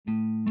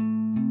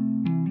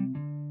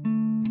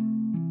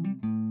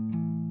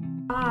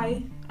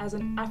I, as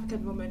an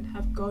African woman,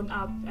 have grown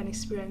up and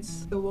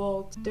experienced the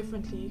world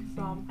differently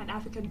from an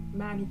African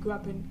man who grew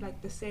up in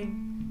like the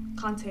same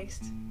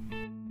context.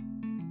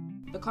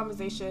 The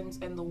conversations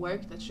and the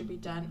work that should be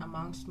done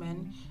amongst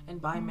men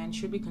and by men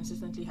should be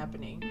consistently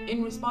happening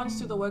in response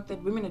to the work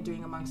that women are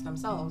doing amongst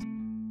themselves.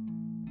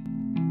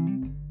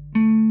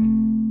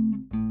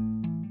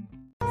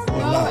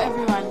 Hello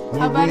everyone.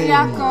 Habari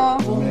yako?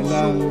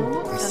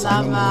 Bonjour.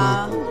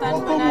 Salama.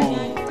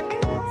 Tanbanani.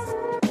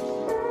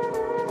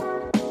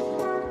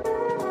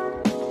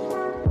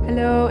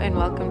 Hello and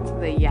welcome to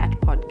the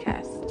YAT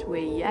podcast, where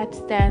YAT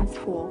stands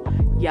for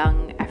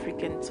Young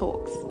African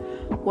Talks.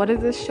 What is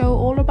this show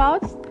all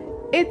about?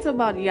 It's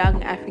about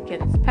young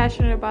Africans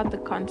passionate about the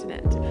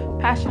continent,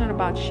 passionate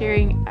about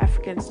sharing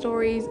African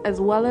stories, as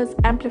well as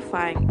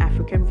amplifying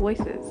African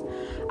voices.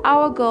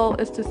 Our goal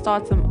is to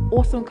start some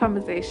awesome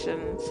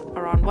conversations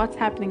around what's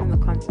happening in the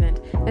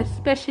continent,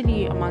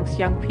 especially amongst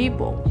young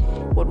people.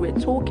 What we're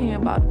talking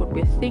about, what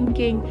we're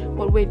thinking,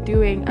 what we're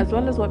doing, as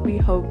well as what we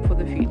hope for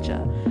the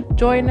future.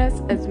 Join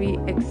us as we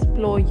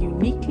explore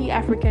uniquely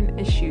African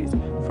issues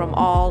from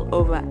all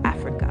over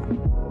Africa.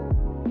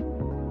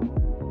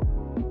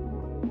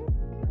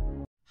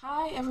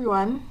 Hi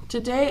everyone.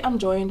 Today I'm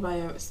joined by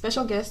a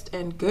special guest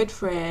and good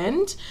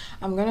friend.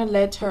 I'm gonna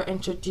let her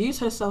introduce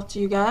herself to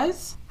you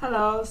guys.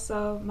 Hello,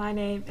 so my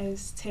name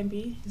is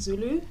Thembi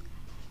Zulu.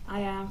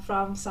 I am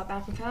from South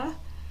Africa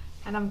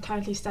and I'm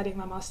currently studying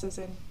my Masters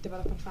in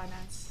Development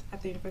Finance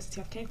at the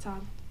University of Cape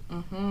Town.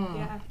 Mm-hmm.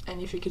 Yeah.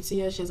 And if you could see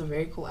her, she has a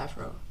very cool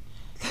afro.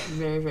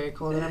 Very, very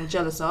cool that I'm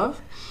jealous of.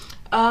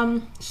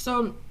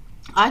 So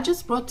I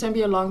just brought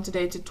Thembi along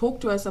today to talk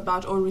to us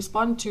about or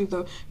respond to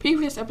the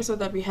previous episode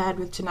that we had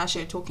with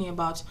Tinashe talking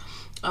about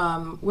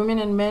women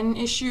and men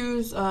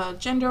issues,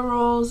 gender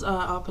roles,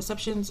 our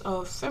perceptions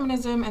of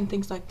feminism and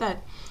things like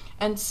that.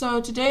 And so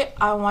today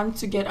I want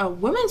to get a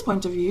women's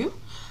point of view,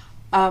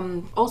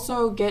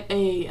 also get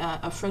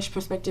a fresh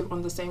perspective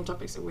on the same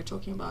topics that we're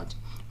talking about,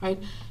 right?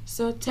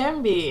 So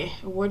Thembi,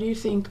 what do you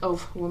think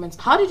of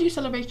how did you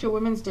celebrate your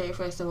Women's Day,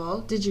 first of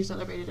all? Did you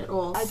celebrate it at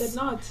all? I did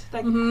not,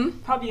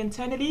 probably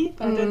internally,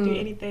 but I didn't do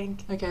anything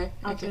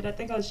after it. I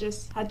think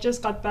I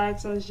just got back,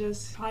 so I was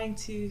just trying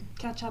to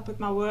catch up with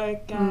my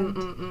work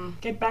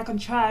and get back on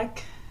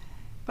track.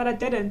 But I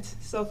didn't,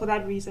 so for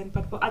that reason,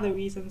 but for other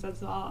reasons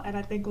as well, and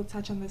I think we'll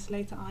touch on this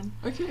later on.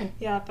 Okay.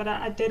 Yeah, but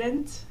I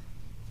didn't.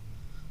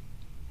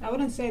 I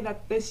wouldn't say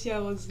that this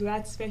year was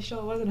that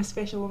special. It wasn't a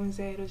special Women's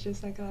Day. It was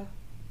just like a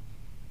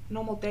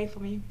normal day for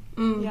me.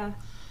 Yeah.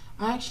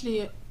 I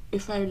actually,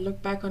 if I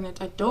look back on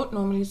it, I don't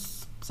normally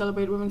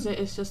celebrate Women's Day.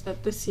 It's just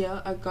that this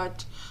year I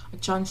got a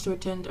chance to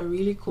attend a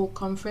really cool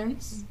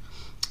conference.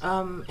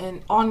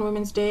 And on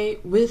Women's Day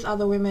with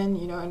other women,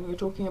 and we're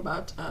talking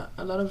about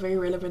a lot of very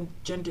relevant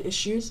gender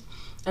issues.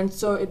 And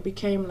so it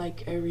became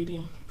like a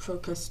really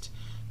focused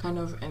kind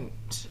of, and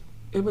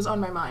it was on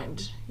my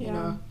mind, you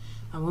know.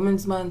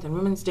 Women's Month and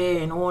Women's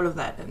Day and all of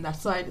that, and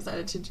that's why I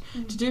decided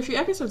to do a few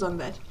episodes on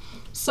that.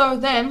 So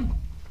then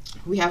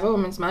we have a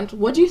Women's Month.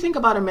 What do you think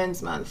about a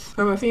Men's Month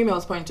from a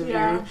female's point of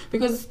view?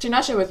 Because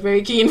Tinashe was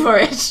very keen for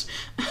it.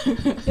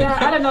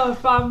 I don't know,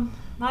 from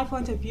my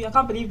point of view, I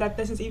can't believe that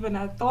this is even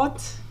a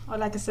thought or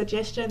like a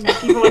suggestion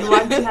that people would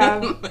want to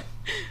have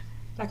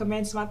like a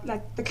Men's Month.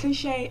 Like the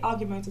cliche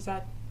argument is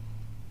that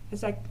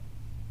it's like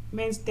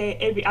Men's Day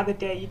every other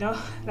day,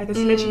 like it's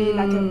literally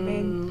like a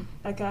men,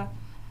 like a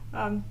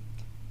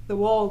the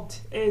world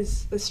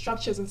is the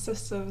structures and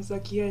systems are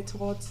geared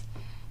towards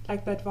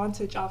like the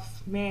advantage of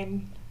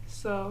men.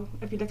 So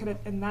if you look at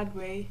it in that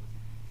way,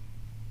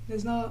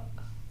 there's no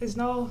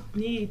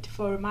need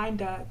for a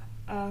reminder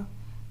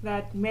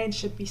that men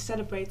should be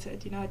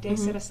celebrated, a day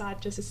set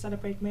aside just to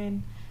celebrate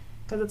men,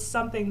 because it's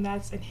something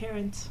that's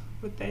inherent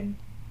within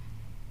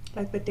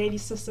like the daily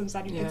systems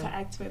that you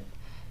interact with.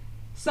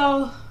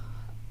 So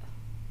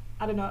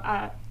I don't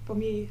know, for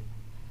me,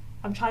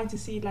 I'm trying to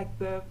see like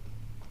their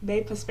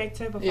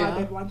perspective of why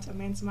they'd want a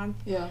Men's Month.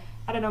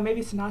 I don't know,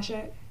 maybe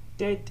Tinashe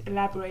did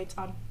elaborate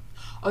on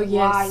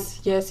why.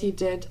 Yes, he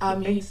did.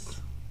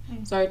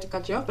 Sorry to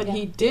cut you off, but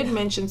he did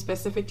mention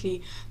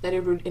specifically that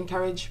it would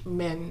encourage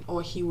men,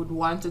 or he would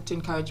want it to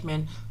encourage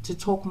men to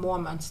talk more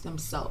amongst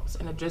themselves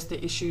and address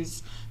the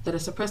issues that are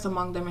suppressed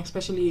among them,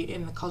 especially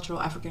in the cultural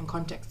African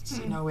contexts,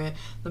 where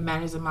the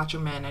man is a macho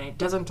man and he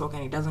doesn't talk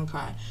and he doesn't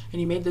cry. And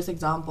he made this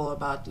example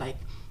about like,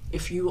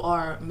 if you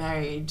are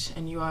married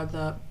and you are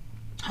the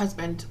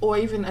husband, or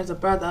even as a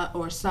brother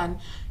or son,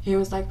 he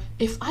was like,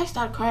 if I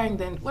start crying,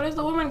 then what is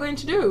the woman going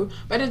to do?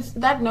 But it's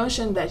that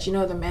notion that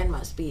the man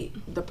must be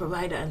the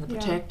provider and the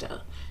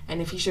protector,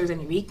 and if he shows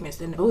any weakness,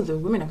 then the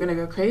women are going to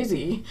go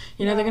crazy,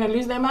 they're going to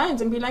lose their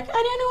minds and be like, I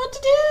don't know what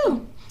to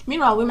do.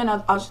 Meanwhile, women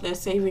are out there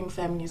saving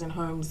families and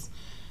homes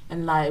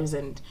and lives.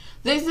 And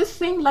there's this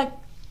thing like,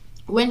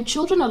 when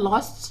children are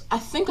lost, I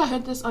think I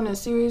heard this on a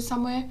series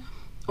somewhere,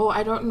 or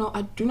I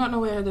do not know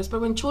where I heard this, but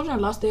when children are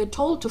lost, they're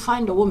told to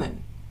find a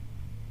woman.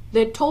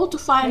 They're told to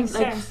find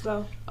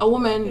a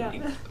woman,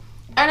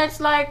 and it's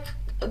like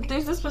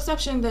there's this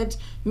perception that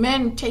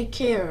men take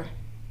care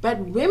but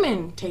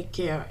women take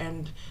care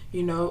and,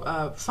 you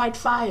know, fight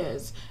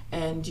fires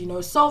and, you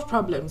know, solve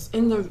problems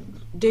in the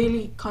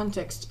daily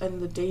context and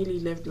the daily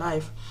lived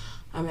life.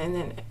 And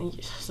then,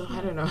 so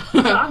I don't know. So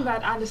on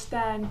that, I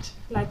understand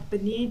like the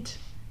need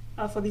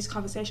for these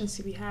conversations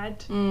to be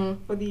had,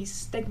 for these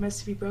stigmas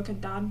to be broken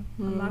down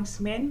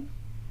amongst men.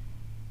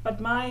 But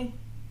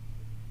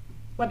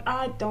what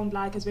I don't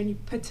like is when you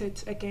put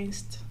it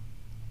against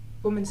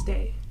Women's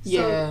Day.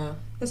 So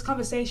this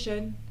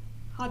conversation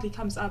hardly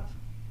comes up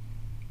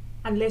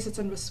unless it's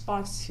in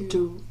response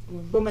to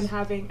women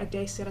having a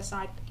day set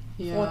aside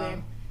for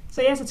them.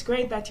 So yes, it's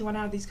great that you want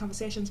to have these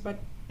conversations, but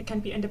it can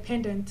be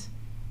independent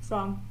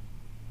from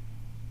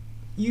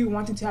you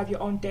wanting to have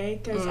your own day,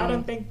 because I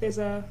don't think there's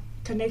a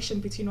connection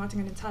between wanting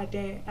an entire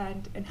day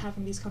and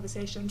having these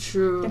conversations.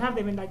 True. You can have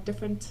them in like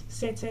different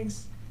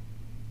settings,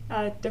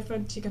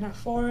 you can have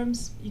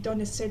forums. You don't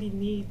necessarily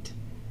need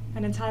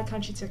an entire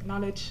country to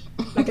acknowledge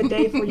like a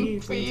day for you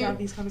to have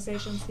these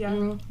conversations.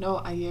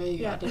 No, I hear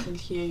you. I definitely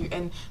hear you.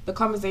 And the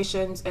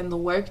conversations and the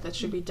work that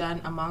should be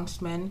done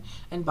amongst men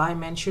and by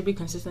men should be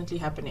consistently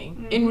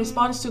happening in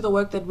response to the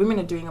work that women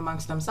are doing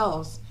amongst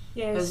themselves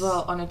as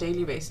well on a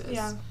daily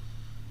basis.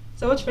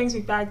 So which brings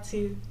me back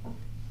to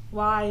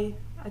why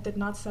I did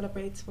not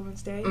celebrate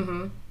Women's Day.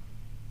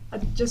 I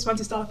just want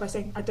to start off by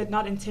saying I did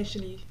not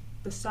intentionally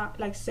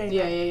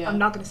say I'm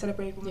not going to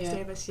celebrate Women's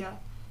Day this year.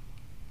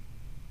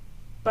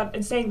 But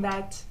in saying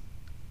that,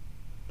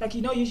 like,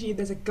 you know, usually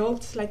there's a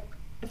guilt, like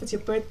if it's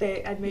your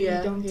birthday and maybe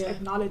you don't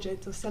acknowledge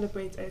it or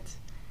celebrate it,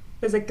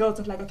 there's a guilt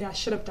of like, okay, I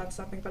should have done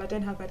something, but I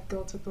didn't have that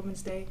guilt with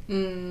Women's Day.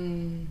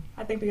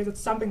 I think because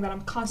it's something that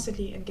I'm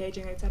constantly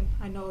engaging with, and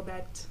I know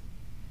that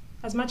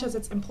as much as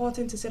it's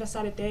important to set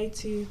aside a day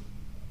to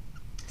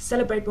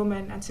celebrate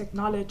women and to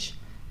acknowledge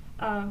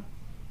the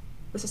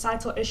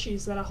societal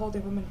issues that are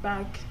holding women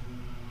back,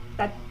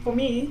 that for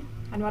me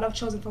and what I've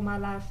chosen for my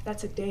life,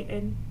 that's a day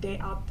in, day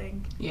out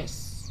thing.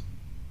 Yes.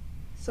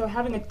 So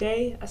having a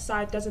day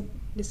aside doesn't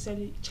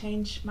necessarily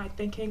change my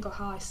thinking or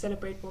how I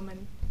celebrate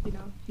women, you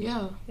know.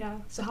 Yeah.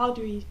 So how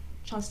do we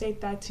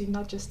translate that to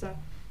not just a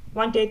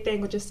one day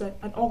thing or just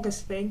an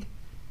August thing,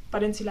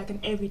 but into like an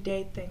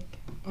everyday thing?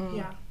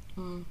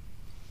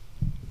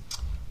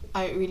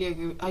 I really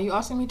agree. Are you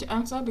asking me to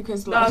answer?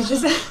 Because like,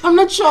 no, I'm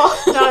not sure.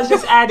 No, I was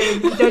just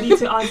adding. You don't need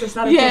to answer. It's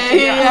not a question.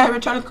 Yeah.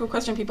 Rhetorical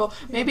question, people.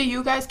 Maybe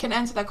you guys can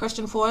answer that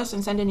question for us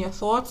and send in your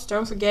thoughts.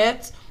 Don't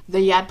forget the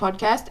Yad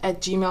Podcast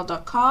at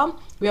gmail.com.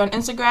 We're on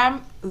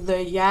Instagram, the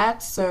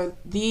Yad, so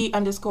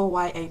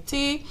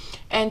the_YAT.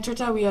 And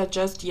Twitter, we are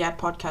just Yad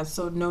Podcast,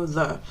 so no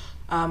the.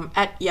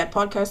 At Yad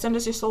Podcast, send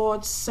us your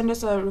thoughts, send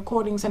us a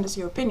recording, send us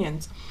your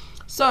opinions.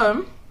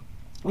 So,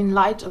 in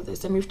light of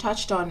this, and we've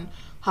touched on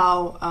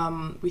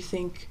how we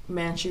think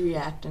men should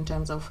react in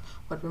terms of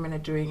what women are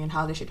doing and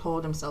how they should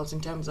hold themselves in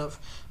terms of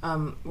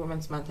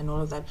Women's Month and all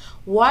of that.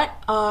 What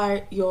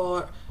are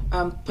your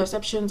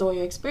perceptions or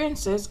your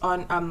experiences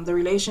on the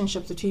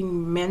relationships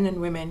between men and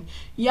women,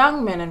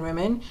 young men and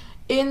women,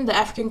 in the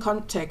African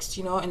context,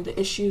 you know, and the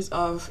issues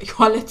of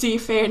equality,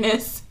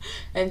 fairness,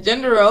 and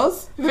gender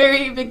roles?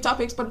 Very big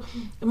topics, but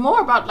more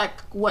about like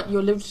what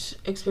your lived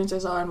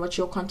experiences are and what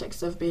your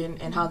contexts have been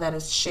and how that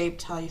has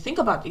shaped how you think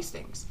about these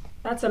things.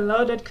 That's a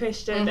loaded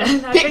question.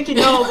 And I think you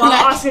know what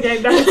I'm asking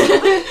it.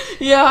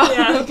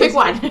 Pick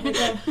one.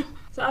 Okay.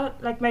 So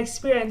like my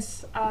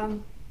experience,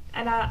 and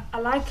I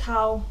like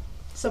how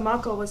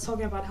Marco was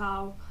talking about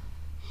how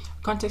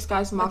context,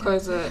 guys. Marco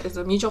is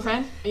a mutual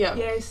friend. Yeah.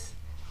 Yes.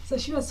 So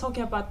she was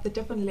talking about the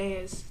different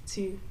layers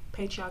to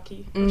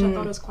patriarchy, which I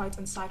thought was quite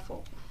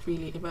insightful.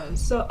 Really, it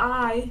was. So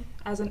I,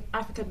 as an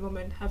African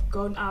woman, have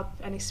grown up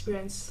and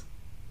experienced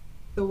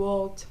the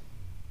world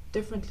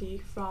differently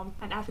from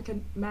an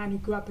African man who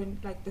grew up in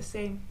like the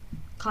same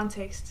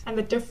context, and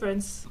the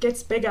difference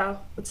gets bigger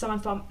with someone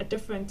from a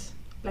different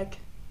like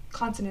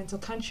continent or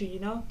country, you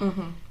know.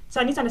 So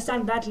I need to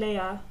understand that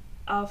layer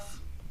of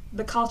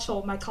my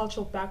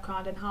cultural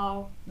background and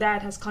how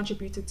that has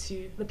contributed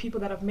to the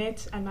people that I've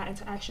met and my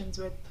interactions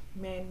with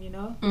men, you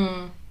know.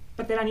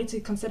 But then I need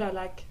to consider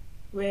like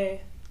where,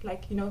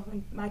 like, you know,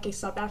 in my case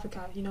South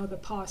Africa, you know, the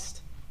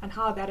past and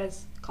how that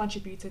has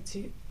contributed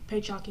to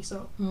patriarchy.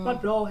 So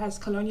what role has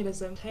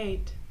colonialism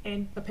played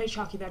in the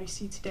patriarchy that we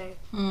see today?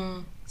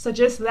 So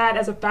just that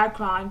as a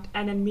background,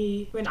 and in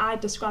me, when I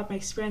describe my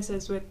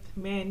experiences with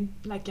men,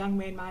 like young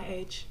men my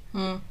age,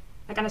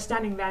 like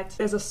understanding that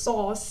there's a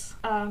source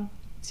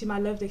to my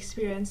lived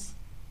experience,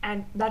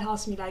 and that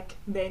helps me like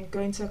then go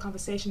into a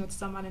conversation with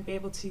someone and be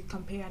able to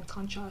compare and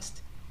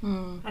contrast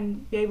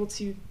and be able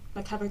to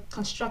like have a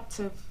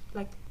constructive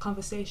like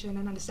conversation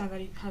and understand that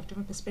you have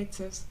different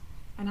perspectives.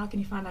 And how can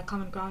you find that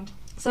common ground?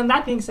 So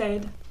that being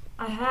said,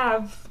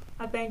 I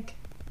think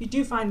you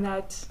do find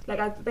that, like,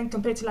 I think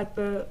compared to like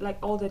the like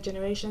older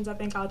generations, I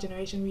think our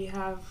generation, we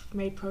have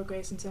made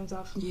progress in terms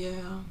of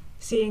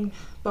seeing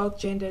both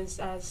genders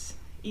as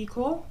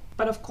equal.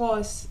 But of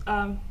course,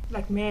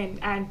 like men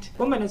and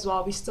women as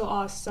well, we still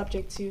are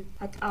subject to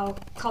like our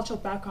cultural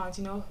backgrounds,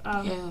 you know,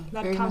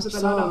 that comes with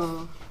a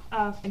lot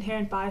of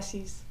inherent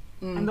biases.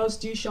 And those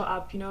do show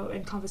up,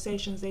 in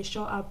conversations. They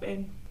show up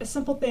in a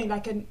simple thing,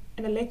 like in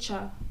a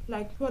lecture.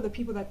 Like, who are the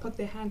people that put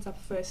their hands up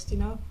first,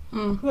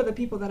 Who are the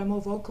people that are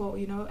more vocal,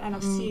 And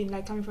I've seen,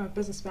 like, coming from a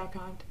business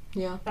background,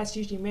 that's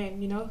usually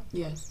men,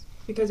 Yes.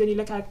 Because when you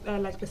look at,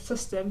 like, the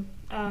system,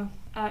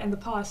 in the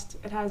past,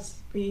 it has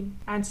been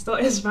and still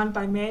is run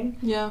by men.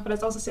 Yeah. But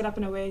it's also set up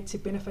in a way to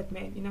benefit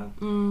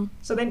men,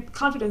 So then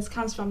confidence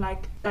comes from,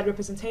 like, that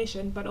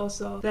representation, but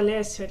also the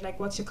layers to it, like,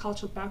 what's your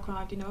cultural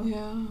background,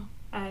 Yeah.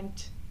 And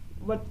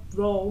what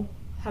role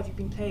have you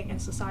been playing in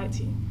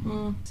society?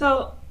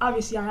 So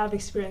obviously I have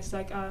experienced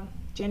like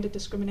gender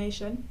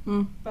discrimination,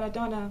 but I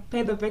don't want to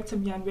play the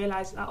victim here and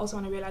I also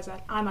want to realize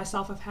that I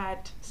myself have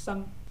had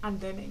some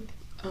unlearning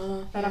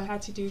that I've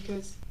had to do,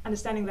 because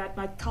understanding that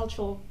my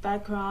cultural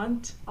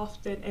background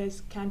often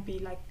can be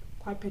like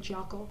quite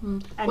patriarchal.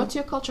 And what's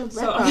your cultural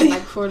background,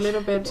 like, for a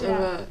little bit of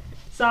a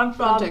so I'm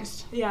from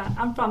context?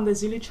 I'm from the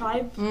Zulu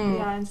tribe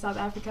in South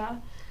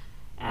Africa,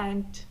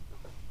 and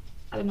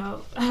I don't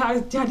know,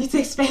 do I need to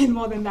explain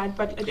more than that?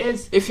 But it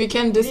is. If you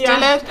can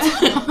distill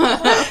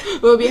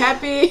it, we'll be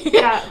happy.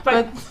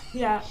 But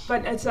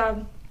it's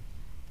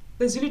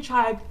the Zulu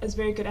tribe is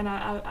very good, and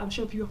I'm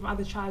sure people from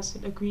other tribes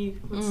would agree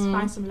with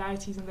find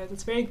similarities in this.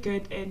 It's very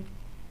good in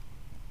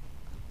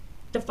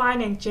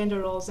defining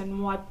gender roles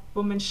and what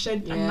women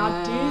should and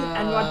not do,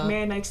 and what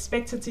men are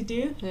expected to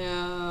do.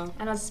 Yeah.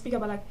 And I speak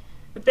about, like,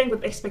 the thing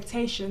with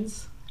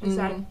expectations is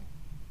that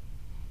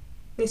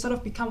they sort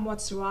of become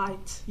what's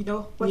right,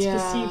 what's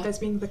perceived as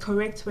being the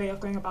correct way of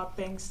going about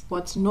things.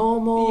 What's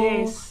normal,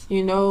 yes.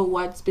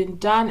 What's been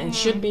done and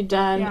should be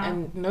done,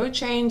 and no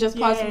change is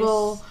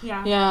possible.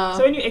 Yeah.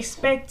 So when you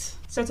expect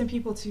certain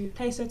people to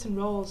play certain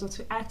roles or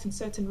to act in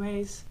certain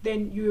ways,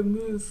 then you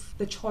remove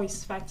the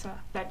choice factor,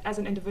 that as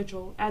an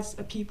individual, as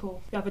a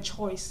people, you have a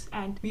choice.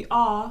 And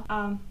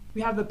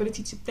we have the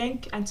ability to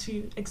think and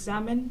to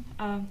examine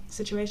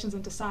situations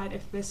and decide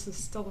if this is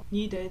still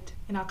needed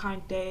in our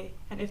current day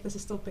and if this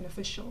is still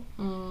beneficial.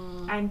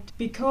 And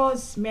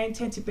because men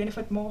tend to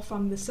benefit more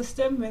from the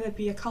system, whether it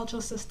be a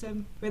cultural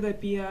system, whether it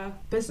be a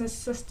business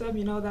system,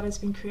 that has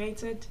been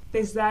created,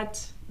 they're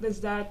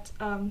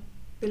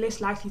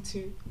less likely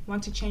to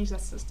want to change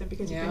that system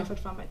because you benefit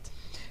from it.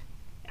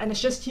 And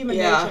it's just human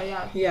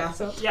nature,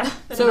 So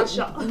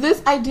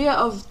this idea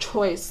of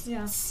choice,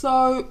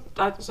 so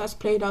that's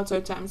played out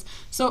so times.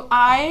 So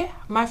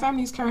my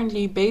family is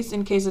currently based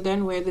in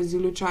KZN, where the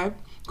Zulu tribe,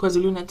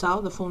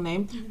 KwaZulu-Natal, the full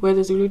name, where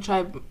the Zulu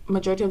tribe,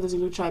 majority of the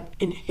Zulu tribe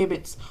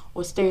inhabits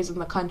or stays in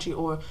the country,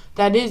 or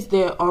that is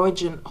their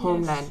origin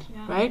homeland,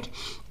 right?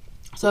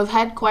 So I've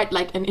had quite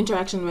like an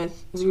interaction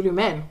with Zulu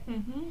men.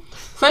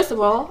 First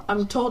of all,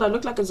 I'm told I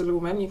look like a Zulu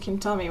woman. You can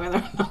tell me whether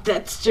or not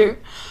that's true.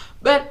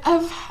 But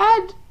I've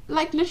had,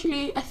 like,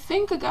 literally, I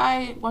think a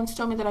guy once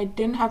told me that I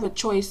didn't have a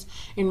choice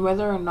in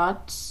whether or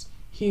not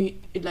he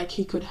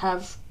could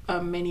have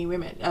many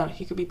women.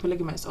 He could be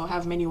polygamous or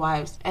have many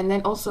wives. And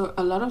then also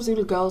a lot of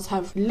Zulu girls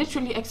have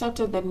literally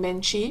accepted that men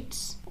cheat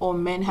or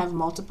men have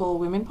multiple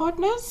women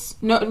partners.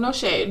 No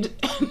shade.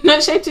 No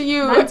shade to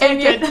you.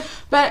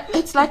 But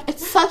it's like,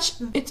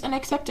 it's an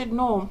accepted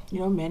norm.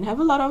 Men have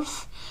a lot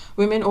of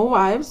women or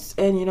wives,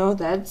 and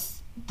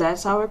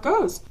that's how it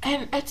goes.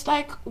 And it's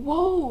like,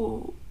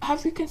 whoa,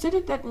 have you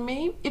considered that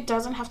maybe it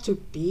doesn't have to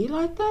be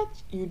like that?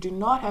 You do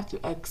not have to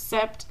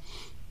accept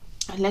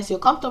unless you're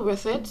comfortable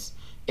with it.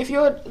 If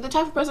you're the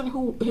type of person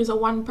who is a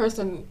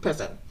one-person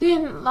person,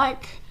 then,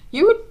 like,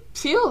 you would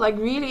feel like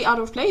really out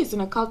of place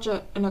in a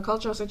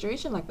cultural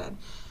situation like that.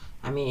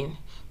 I mean,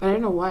 but I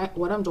don't know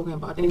what I'm talking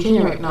about. In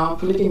Kenya right now,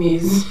 polygamy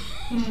is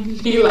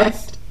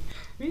legalized.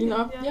 Really?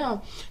 Yeah.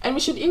 And we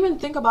should even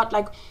think about,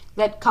 like,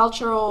 that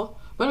cultural,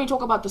 when we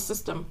talk about the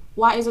system,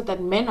 why is it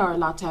that men are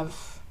allowed to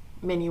have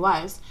many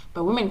wives,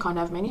 but women can't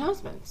have many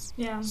husbands?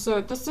 Yeah.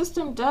 So the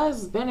system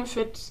does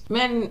benefit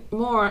men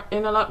more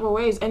in a lot more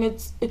ways, and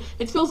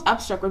it feels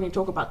abstract when we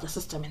talk about the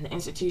system and the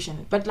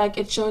institution, but, like,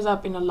 it shows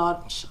up in a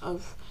lot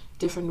of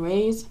different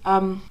ways.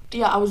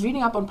 I was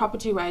reading up on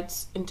property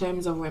rights in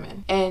terms of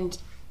women, and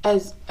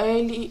as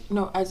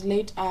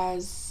late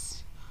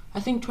as I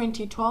think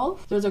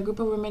 2012, there was a group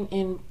of women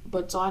in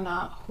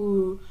Botswana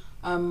who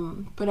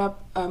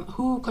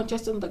who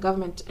contested the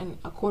government in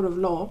a court of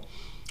law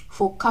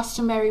for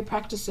customary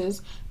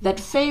practices that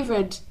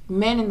favored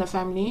men in the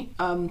family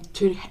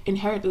to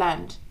inherit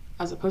land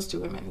as opposed to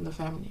women in the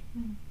family.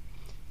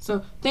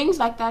 So things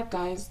like that,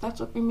 guys, that's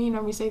what we mean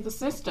when we say the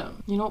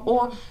system,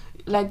 or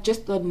like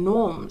just the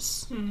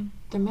norms.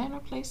 The men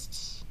are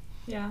placed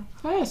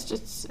first.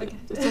 It's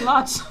a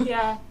lot. So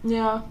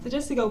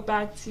just to go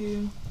back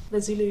to the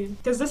Zulu,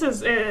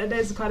 because it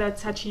is quite a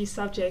touchy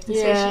subject,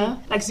 especially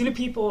like Zulu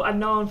people are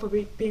known for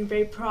being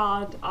very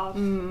proud of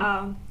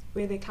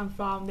where they come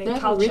from, their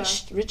culture.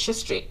 Have a rich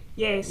history.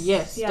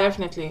 Yes,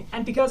 definitely.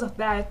 And because of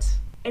that,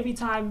 every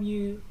time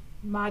you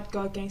might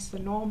go against the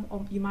norm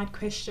or you might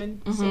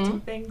question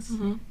certain things,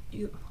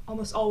 you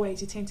almost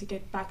always tend to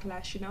get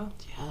backlash,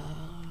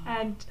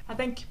 And I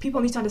think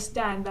people need to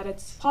understand that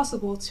it's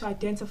possible to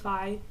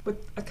identify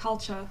with a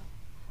culture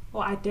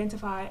or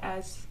identify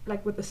as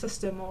like with the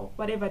system or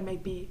whatever it may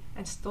be,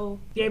 and still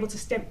be able to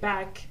step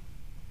back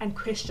and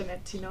question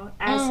it, you know,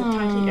 as it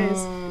currently is,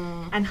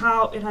 and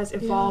how it has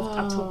evolved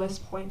up till this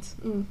point.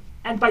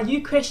 And by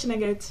you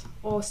questioning it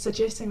or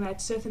suggesting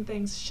that certain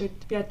things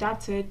should be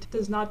adapted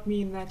does not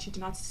mean that you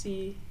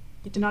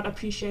do not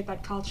appreciate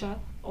that culture,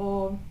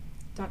 or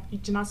that you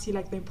do not see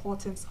like the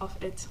importance of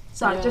it.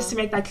 So just to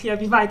make that clear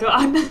before I go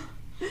on.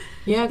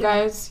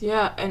 Guys,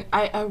 and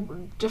I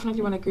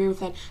definitely want to agree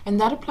with that.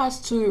 And that applies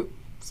to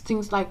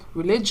things like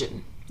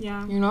religion.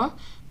 Yeah. You know,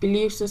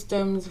 belief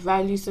systems,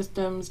 value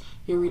systems,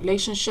 your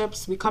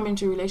relationships. We come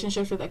into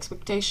relationships with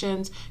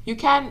expectations. You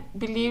can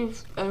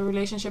believe a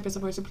relationship is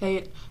supposed to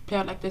play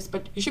out like this,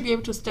 but you should be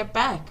able to step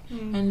back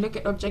and look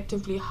at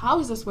objectively, how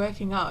is this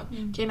working out?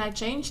 Can I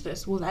change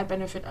this? Will that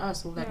benefit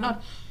us? Will that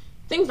not?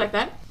 Things like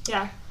that.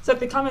 Yeah. So if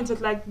they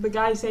commented like the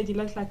guy said you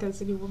look like a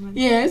Zulu woman.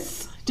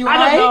 Yes.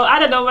 I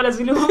don't know what a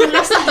Zulu woman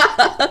looks like.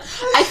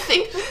 I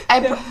think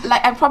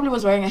I probably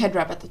was wearing a head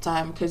wrap at the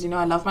time because, you know,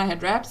 I love my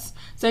head wraps.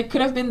 So it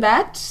could have been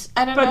that.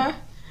 I don't know.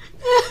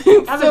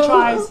 As it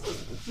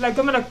tries, like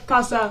I'm gonna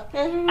cast a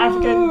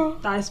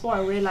African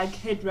diaspora wear like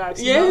head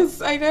wraps.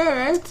 Yes, I know,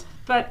 right?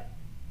 But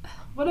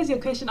what is your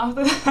question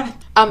after that?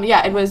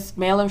 It was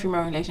male and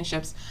female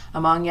relationships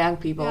among young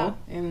people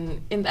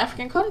in the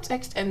African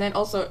context, and then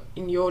also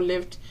in your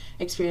lived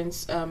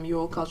experience,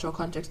 your cultural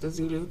context, the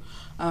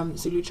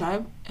Zulu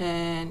tribe,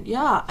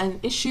 and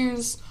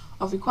issues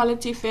of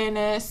equality,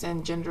 fairness,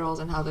 and gender roles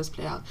and how those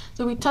play out.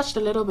 So we touched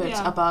a little bit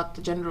about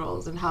the gender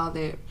roles and how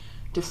they're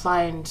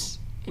defined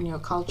in your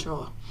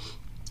cultural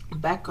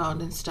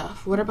background and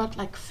stuff. What about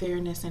like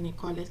fairness and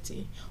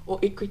equality or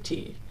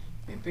equity?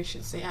 Maybe we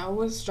should say. I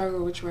always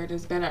struggle which word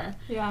is better.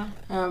 Yeah.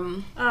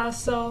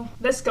 So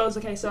this goes,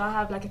 so I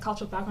have like a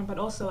cultural background, but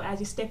also as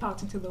you step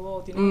out into the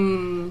world, you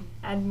know,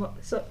 and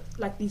so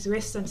like these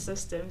Western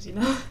systems, you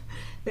know,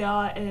 they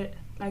are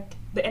like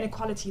the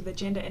inequality, the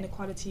gender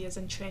inequality is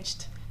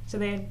entrenched. So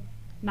then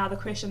now the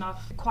question of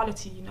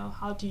equality, you know,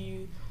 how do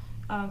you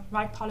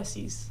write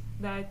policies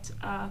that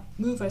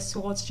move us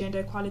towards gender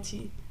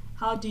equality?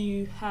 How do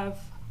you have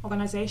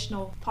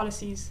organizational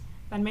policies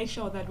that make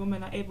sure that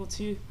women are able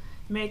to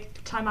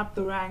climb up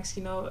the ranks,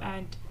 you know,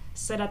 and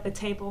sit at the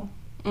table?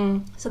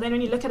 So then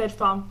when you look at it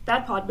from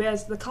that part,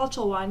 whereas the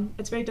cultural one,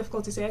 it's very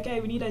difficult to say,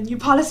 okay, we need a new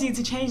policy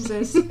to change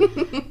this.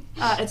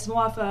 It's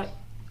more of a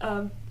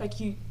like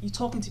you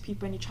talking to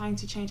people and you're trying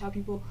to change how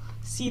people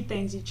see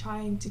things. You're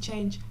trying to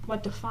change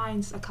what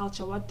defines a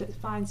culture, what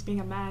defines being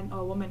a man or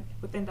a woman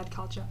within that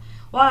culture.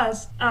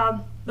 Whereas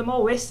the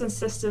more Western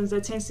systems, there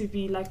tends to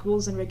be like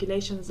rules and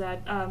regulations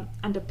that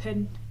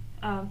underpin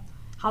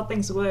how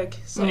things work.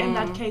 So in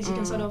that case, you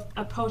can sort of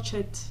approach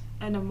it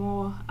in a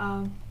more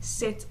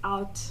set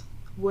out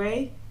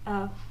way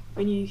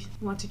when you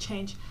want to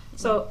change.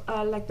 So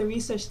like the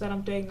research that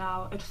I'm doing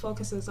now, it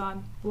focuses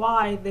on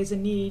why there's a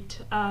need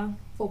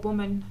for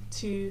women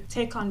to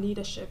take on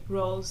leadership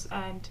roles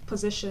and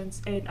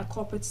positions in a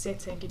corporate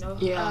setting, you know.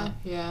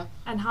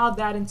 And how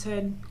that in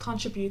turn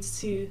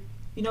contributes to,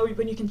 you know,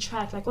 when you can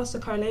track like what's the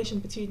correlation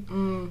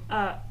between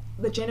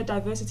the gender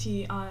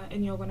diversity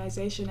in your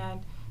organization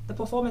and the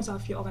performance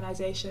of your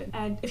organization.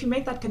 And if you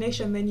make that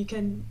connection, then you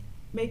can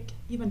make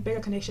even bigger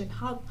connection.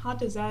 How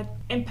does that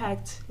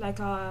impact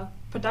like our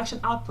production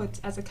output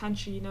as a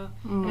country, you know,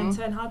 and in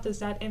turn how does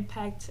that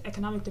impact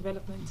economic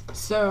development?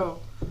 So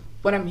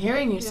what I'm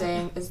hearing you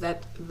saying is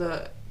that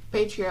the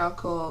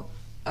patriarchal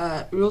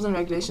rules and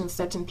regulations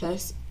set in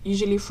place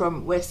usually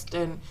from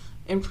Western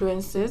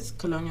influences,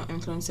 colonial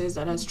influences,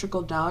 that has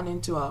trickled down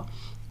into our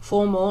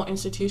formal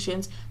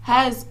institutions,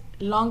 has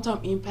long-term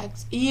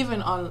impacts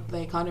even on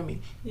the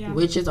economy,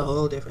 which is a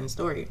whole different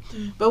story.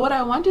 But what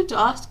I wanted to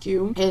ask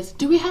you is,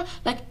 do we have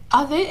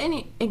are there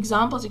any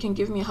examples you can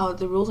give me how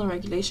the rules and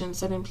regulations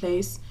set in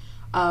place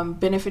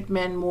benefit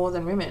men more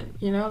than women?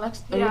 You know, like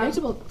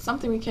relatable,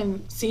 something we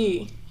can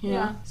see.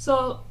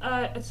 So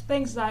it's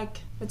things like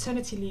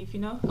maternity leave,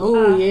 you know.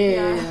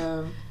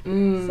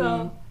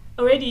 So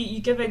already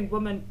you're giving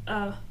women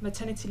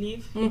maternity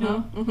leave, you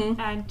know,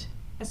 and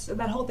it's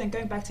that whole thing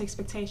going back to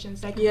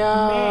expectations, like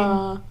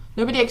men,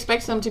 nobody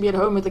expects them to be at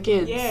home with the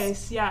kids.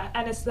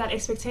 And it's that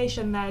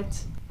expectation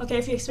that, okay,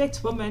 if you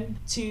expect women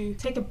to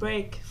take a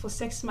break for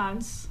 6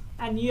 months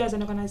and you as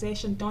an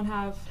organization don't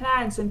have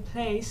plans in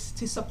place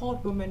to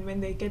support women when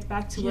they get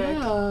back to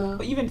work,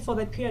 or even for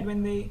that period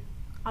when they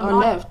are not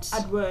left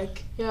at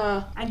work,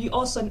 and you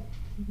also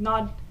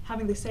not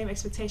having the same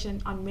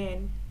expectation on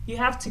men, you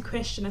have to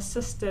question a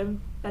system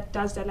that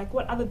does that. Like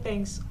what other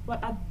things,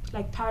 what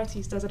like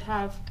parities does it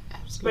have?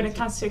 When it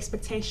comes to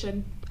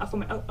expectation of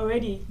women?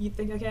 Already you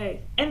think,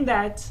 okay, in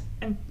that,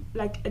 and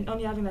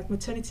only having like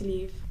maternity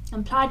leave,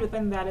 implied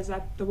within that is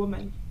that the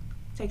woman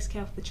takes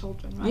care of the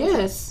children, right?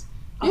 Yes.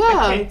 Of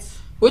the kids.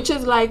 Which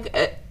is like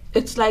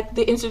it's like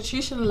the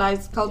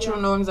institutionalized cultural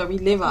norms that we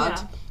live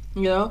out.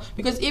 You know,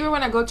 because even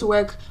when I go to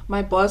work,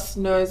 my boss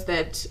knows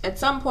that at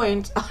some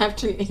point I have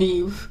to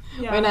leave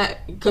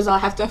because I'll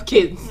have to have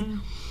kids.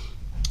 And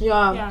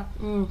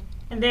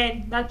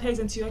then that plays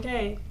into,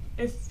 okay,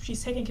 if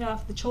she's taking care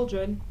of the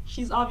children,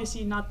 she's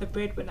obviously not the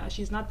breadwinner.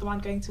 She's not the one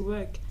going to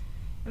work.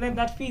 And then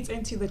that feeds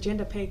into the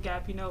gender pay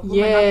gap, women not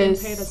being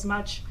paid as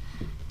much.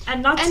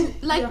 And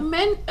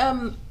men,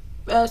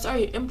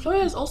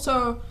 employers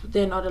also,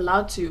 they're not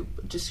allowed to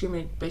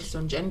discriminate based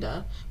on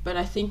gender, but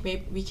I think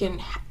maybe we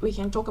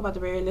can talk about the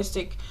very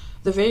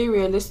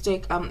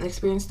realistic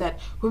experience that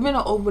women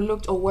are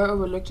overlooked or were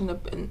overlooked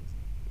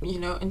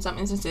in some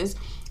instances,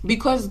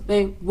 because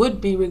they would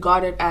be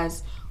regarded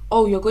as,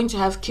 oh, you're going to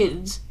have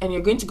kids and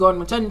you're going to go on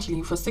maternity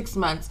leave for 6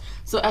 months,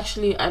 so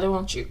actually I don't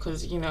want you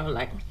because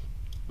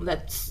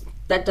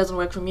that doesn't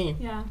work for me.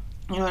 Yeah.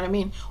 You know what I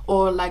mean?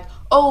 Or like,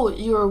 oh,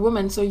 you're a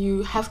woman, so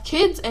you have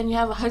kids and you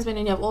have a husband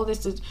and you have all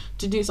this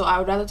to do, so I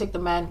would rather take the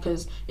man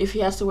because if he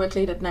has to work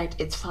late at night,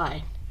 it's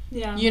fine.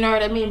 Yeah. You know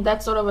what I mean?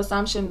 That sort of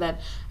assumption that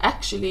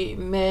actually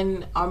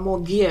men are more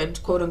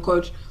geared, quote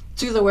unquote,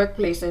 to the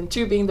workplace and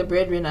to being the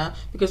breadwinner,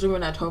 because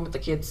women are at home with the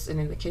kids and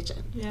in the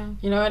kitchen. Yeah.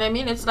 You know what I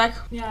mean? It's like...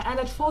 Yeah, and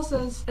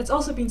it's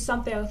also been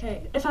something,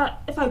 okay, if I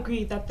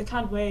agree that the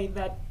kind of way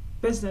that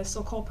business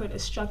or corporate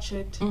is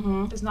structured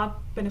is not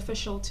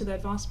beneficial to the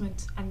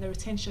advancement and the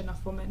retention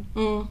of women,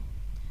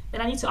 then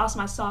I need to ask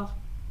myself,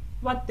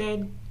 what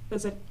then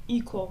does an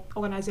equal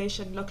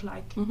organization look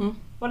like?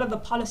 What are the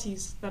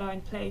policies that are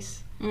in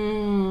place?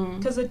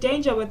 Because the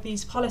danger with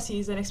these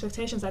policies and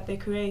expectations that they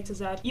create is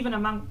that even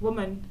among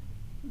women,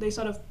 they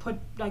sort of put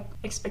like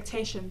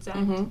expectations.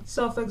 And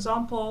so, for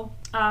example,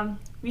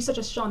 research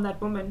has shown that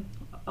women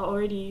are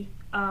already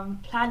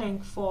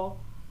planning for,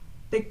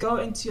 they go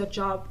into a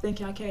job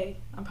thinking, okay,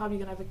 I'm probably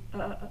going to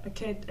have a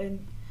kid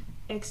in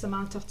X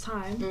amount of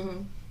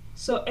time.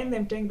 So in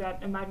them doing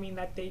that, it might mean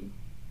that they're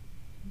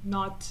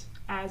not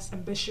as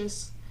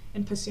ambitious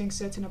in pursuing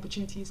certain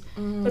opportunities.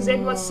 Because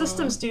then what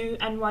systems do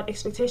and what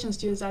expectations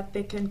do is that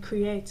they can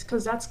create,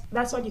 because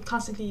that's what you're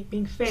constantly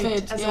being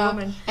fed as a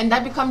woman. And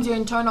that becomes your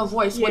internal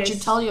voice, what you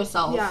tell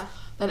yourself. Yeah.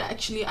 That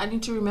actually, I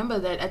need to remember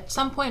that at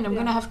some point I'm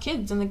going to have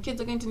kids and the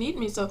kids are going to need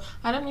me, so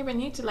I don't even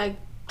need to like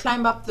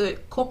climb up the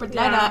corporate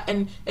ladder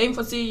and aim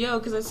for CEO,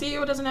 because a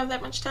CEO doesn't have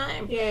that much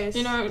time. Yes.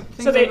 You know,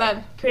 things so they like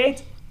that.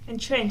 Create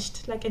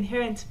entrenched, like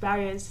inherent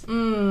barriers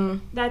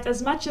that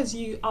as much as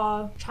you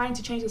are trying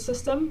to change the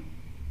system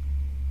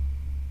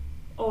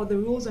or the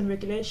rules and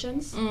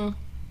regulations, I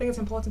think it's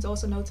important to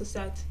also notice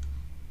that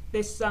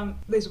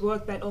there's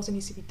work that also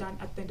needs to be done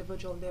at the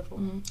individual level.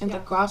 And the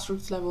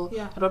grassroots level,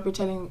 at what we're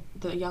telling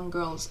the young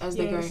girls as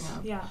they're growing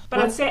up. Yeah. But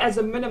I'd say as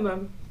a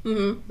minimum,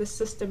 the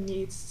system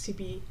needs to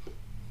be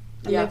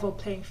a level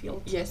playing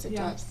field. Yes, it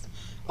does.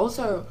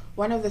 Also,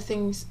 one of the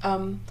things,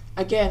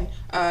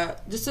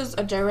 this is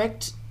a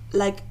direct,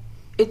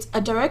 it's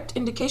a direct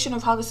indication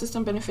of how the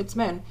system benefits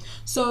men.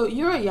 So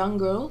you're a young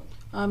girl,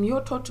 you're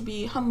taught to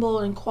be humble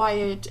and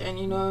quiet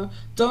and,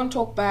 don't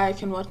talk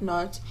back and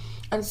whatnot.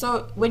 And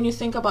so when you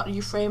think about,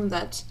 you frame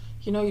that,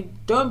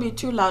 don't be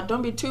too loud,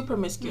 don't be too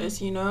promiscuous,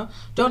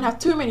 don't have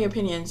too many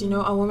opinions,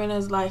 a woman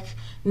is like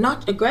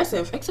not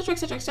aggressive, etc.,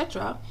 etc.,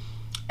 etc.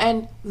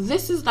 And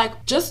this is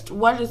like just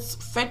what is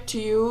fed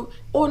to you,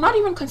 or not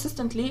even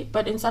consistently,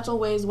 but in subtle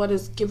ways, what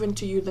is given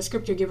to you, the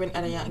script you're given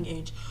at a young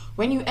age.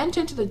 When you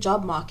enter into the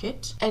job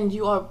market and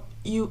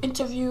you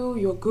interview,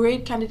 you're a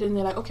great candidate, and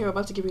they're like, okay, we're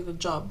about to give you the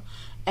job.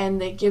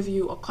 And they give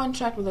you a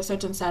contract with a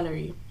certain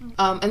salary.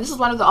 And this is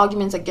one of the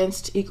arguments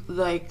against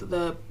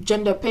the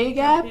gender pay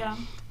gap,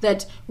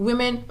 that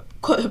women,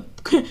 quote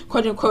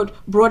unquote,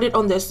 brought it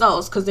on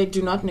themselves because they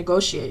do not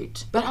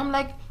negotiate. But I'm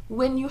like,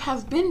 when you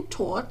have been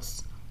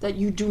taught that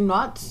you do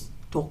not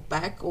talk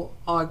back or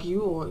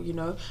argue, or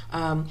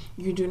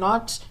you do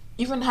not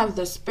even have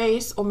the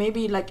space, or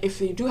maybe like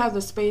if you do have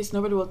the space,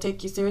 nobody will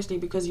take you seriously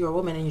because you're a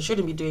woman and you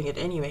shouldn't be doing it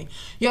anyway,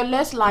 you're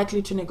less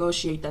likely to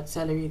negotiate that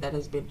salary that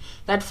has been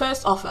that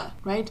first offer,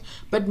 right?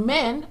 But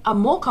men are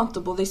more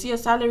comfortable. They see a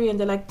salary and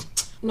they're like,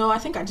 no, I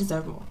think I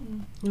deserve more.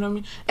 You know what I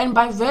mean? And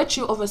by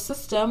virtue of a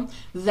system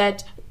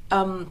that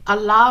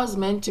allows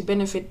men to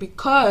benefit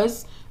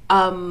because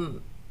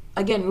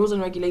again, rules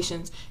and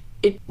regulations,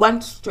 it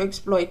wants to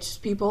exploit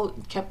people.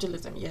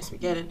 Capitalism, yes, we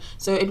get it.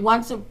 So it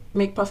wants to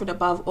make profit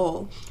above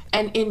all.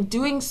 And in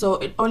doing so,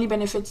 it only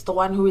benefits the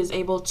one who is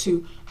able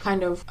to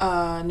kind of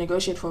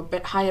negotiate for a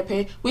bit higher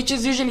pay, which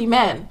is usually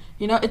men.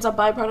 It's a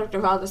byproduct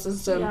of how the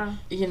system,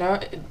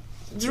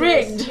 it's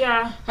rigged.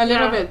 A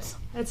little bit.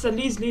 It's a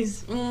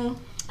lose-lose. So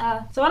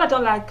what I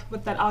don't like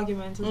with that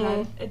argument is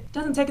that it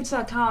doesn't take into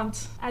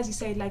account, as you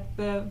say, like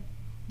the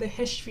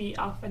history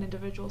of an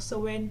individual. So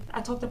when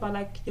I talked about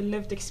like your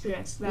lived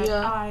experience, that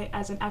I,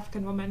 as an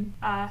African woman,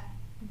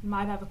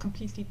 might have a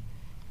completely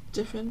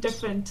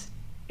different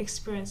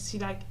experience to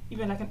like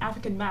even like an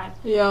African man.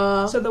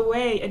 So the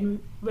way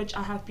in which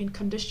I have been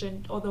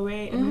conditioned, or the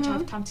way in which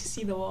I've come to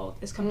see the world,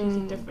 is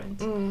completely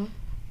different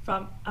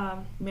from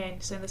men.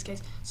 So in this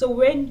case, so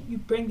when you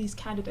bring these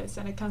candidates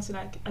and it comes to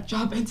like a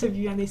job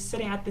interview and they're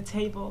sitting at the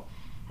table,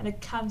 and it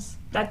comes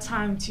that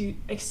time to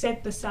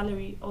accept the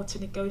salary or to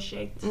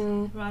negotiate,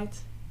 right?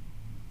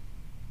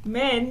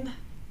 Men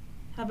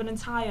have an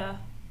entire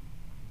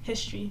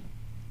history,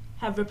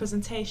 have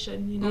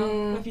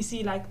representation, If you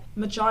see like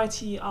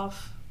majority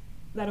of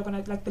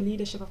like the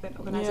leadership of that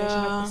organization,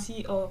 like the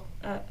CEO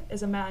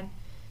is a man.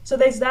 So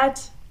there's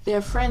that. There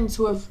are friends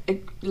who have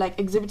like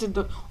exhibited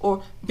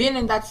or been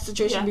in that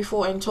situation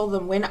before and told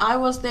them, when I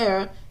was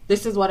there,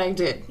 this is what I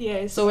did.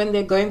 Yes. So when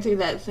they're going through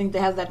that thing, they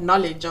have that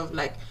knowledge of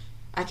like,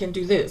 I can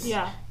do this.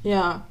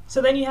 Yeah.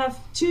 So then you have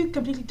two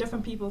completely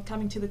different people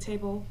coming to the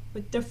table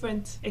with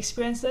different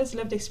experiences,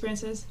 lived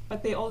experiences,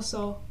 but they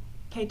also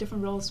play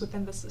different roles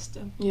within the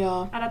system.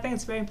 Yeah. And I think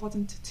it's very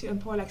important to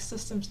employ like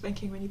systems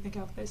thinking when you think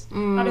of this.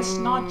 That it's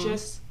not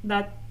just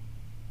that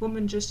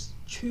women just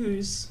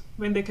choose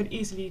when they could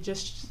easily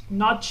just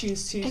not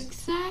choose to.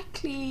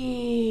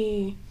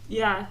 Exactly.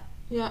 Yeah.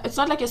 Yeah, it's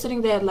not like you're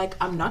sitting there like,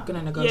 I'm not going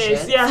to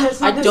negotiate.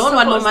 Yes, I don't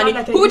want more money.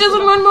 Like who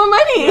doesn't want more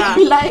money? Yeah.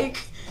 Like,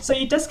 so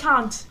you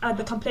discount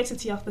the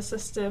complexity of the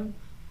system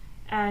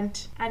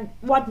and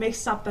what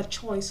makes up that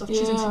choice of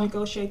choosing to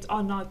negotiate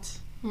or not,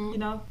 you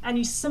know? And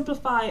you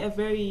simplify a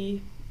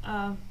very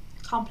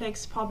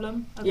complex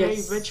problem, a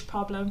very rich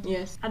problem.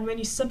 Yes. And when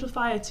you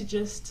simplify it to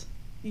just,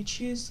 you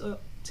choose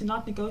to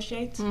not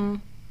negotiate,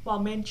 while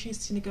men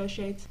choose to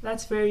negotiate,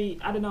 that's very,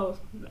 I don't know,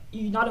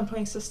 you're not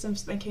employing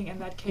systems thinking in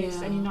that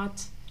case, and you're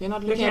not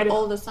looking at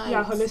all the sides.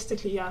 Yeah,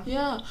 holistically,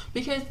 Yeah,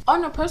 because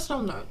on a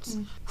personal note,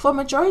 for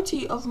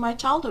majority of my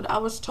childhood, I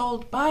was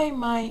told by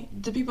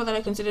the people that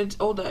I considered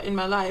older in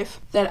my life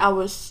that I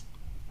was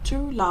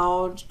too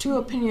loud, too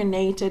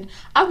opinionated.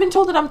 I've been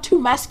told that I'm too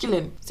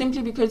masculine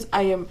simply because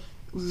I am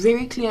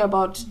very clear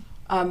about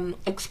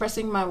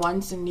expressing my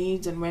wants and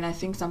needs, and when I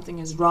think something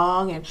is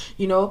wrong, and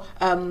you know,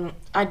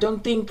 I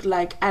don't think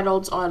like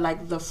adults are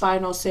like the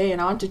final say,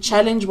 and I want to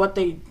challenge what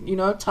they, you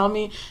know, tell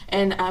me,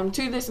 and I'm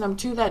to this and I'm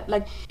to that.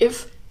 Like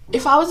if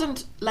I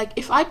wasn't like,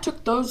 if I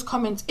took those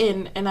comments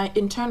in and I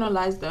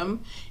internalized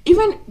them,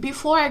 even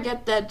before I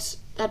get that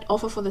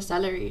offer for the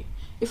salary,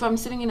 if I'm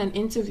sitting in an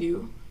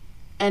interview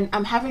and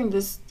I'm having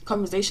these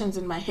conversations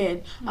in my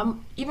head,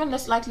 I'm even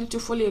less likely to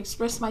fully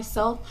express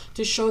myself,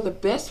 to show the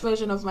best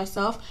version of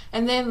myself.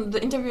 And then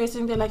the interviewer is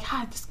sitting there like,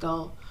 hi, this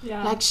girl.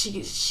 Yeah. Like she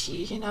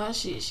you know,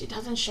 she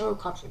doesn't show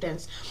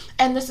confidence.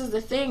 And this is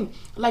the thing,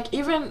 like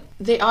even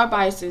there are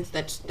biases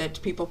that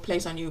people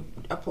place on you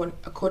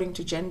according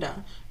to gender,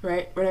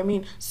 right? What I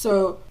mean?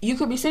 So you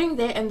could be sitting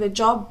there and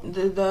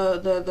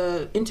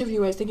the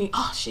interviewer is thinking,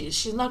 oh,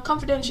 she's not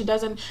confident, she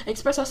doesn't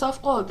express herself,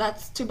 oh,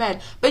 that's too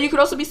bad. But you could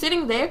also be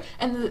sitting there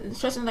and the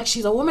person like,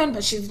 she's a woman,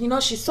 but she's, you know,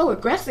 she's so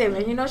aggressive,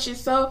 and you know, she's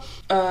so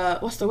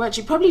what's the word,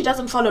 she probably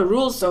doesn't follow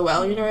rules so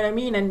well, you know what I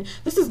mean? And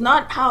this is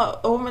not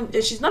how a woman,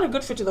 she's not a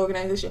good fit to the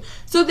organization.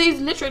 So there's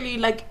literally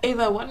like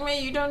either one way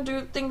you don't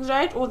do things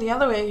right, or the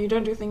other way you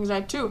don't do things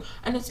right too,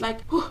 and it's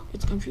like, whew,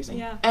 it's confusing.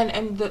 Yeah.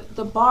 And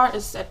the bar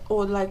is set,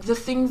 or like the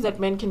things that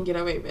men can get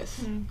away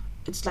with,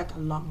 it's like a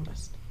long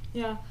list.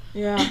 Yeah.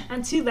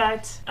 And to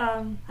that,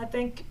 I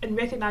think in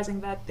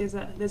recognizing that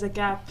there's a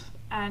gap,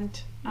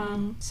 and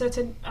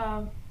certain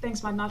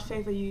things might not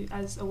favor you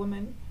as a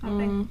woman, I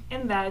think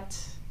in that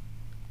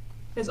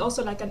there's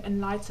also like an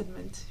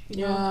enlightenment,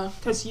 you know,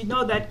 because you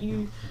know that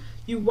you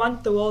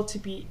want the world to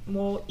be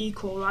more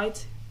equal,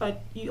 right?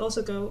 But you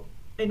also go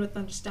in with the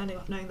understanding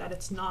of knowing that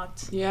it's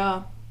not.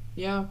 Yeah.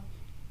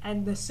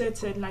 And there's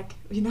certain, like,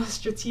 you know,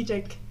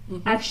 strategic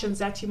actions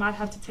that you might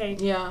have to take,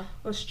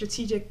 or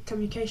strategic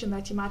communication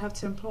that you might have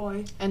to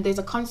employ. And there's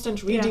a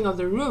constant reading of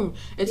the room.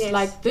 It's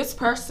like, this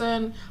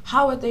person,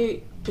 how are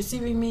they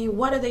perceiving me?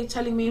 What are they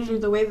telling me through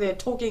the way they're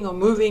talking or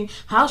moving?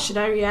 How should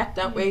I react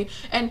that way?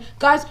 And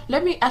guys,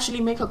 let me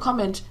actually make a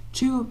comment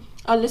to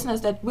our listeners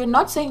that we're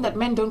not saying that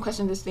men don't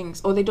question these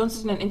things, or they don't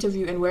sit in an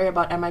interview and worry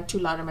about, am I too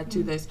loud, am I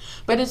too this?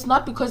 But it's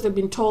not because they've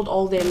been told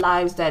all their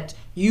lives that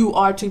you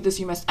are to this,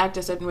 you must act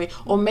a certain way,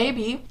 or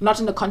maybe not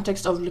in the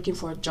context of looking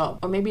for a job,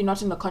 or maybe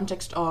not in the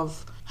context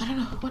of, I don't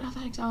know, what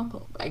other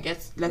example? I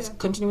guess let's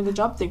continue with the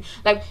job thing.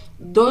 Like,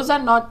 those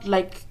are not,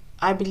 like,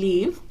 I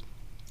believe,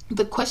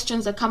 the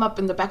questions that come up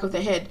in the back of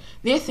their head.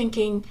 They're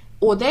thinking,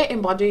 or they're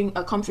embodying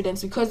a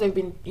confidence because they've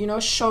been, you know,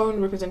 shown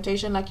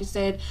representation, like you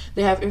said,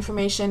 they have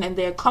information, and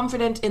they're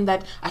confident in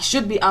that I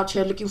should be out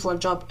here looking for a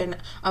job, and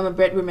I'm a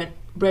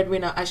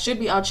breadwinner. I should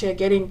be out here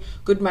getting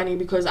good money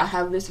because I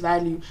have this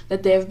value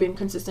that they have been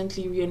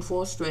consistently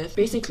reinforced with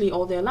basically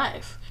all their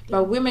life.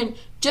 But women,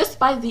 just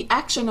by the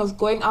action of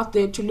going out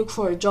there to look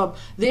for a job,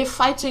 they're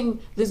fighting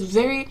this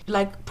very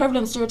like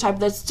prevalent stereotype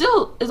that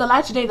still is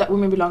alive today, that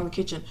women belong in the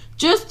kitchen,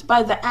 just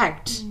by the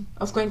act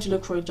of going to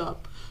look for a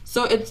job.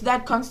 So it's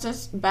that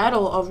constant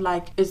battle of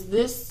like,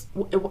 is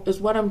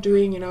what I'm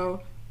doing, you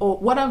know, or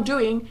what I'm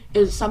doing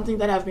is something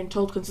that I've been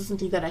told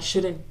consistently that I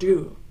shouldn't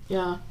do.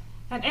 Yeah.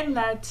 And in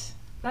that's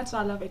why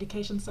I love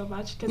education so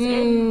much, because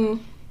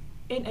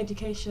in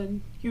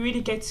education you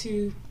really get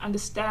to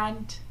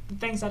understand the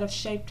things that have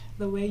shaped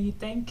the way you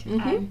think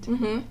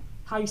and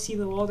how you see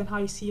the world and how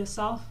you see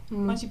yourself.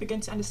 Once you begin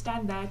to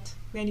understand that,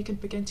 then you can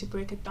begin to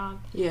break it down.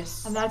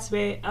 Yes. And that's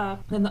where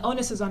then the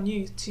onus is on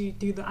you to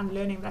do the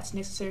unlearning that's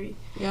necessary.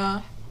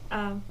 Yeah.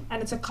 and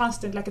it's a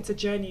constant, like it's a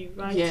journey,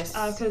 right? Yes.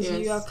 Because yes.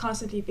 you are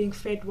constantly being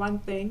fed one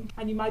thing,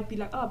 and you might be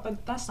like, oh,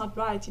 but that's not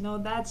right, you know,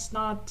 that's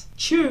not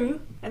true,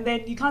 and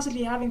then you're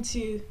constantly having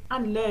to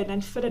unlearn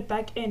and fit it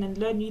back in and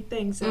learn new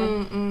things,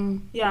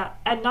 and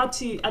and not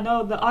to. I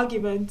know the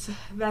argument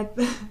that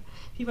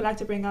people like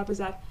to bring up is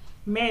that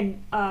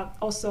men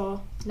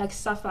also like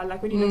suffer,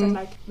 like when you look at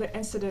like the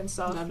incidents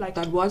of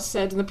that was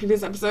said in the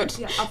previous episode,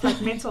 of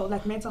like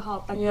mental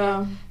health, like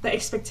the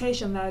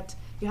expectation that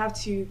you have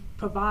to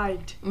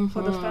provide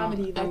for the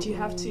family, that you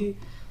have to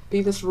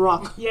be this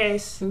rock,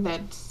 yes,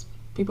 that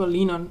people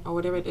lean on, or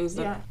whatever it is.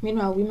 That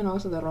meanwhile, women are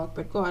also the rock,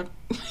 but go on.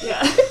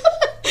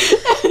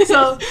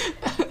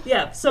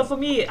 So for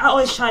me, I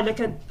always try to look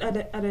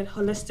at it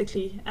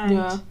holistically,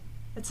 and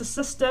it's a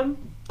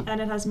system, and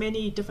it has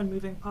many different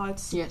moving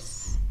parts.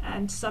 Yes.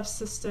 And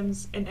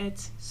subsystems in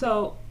it.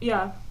 So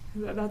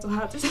that's all I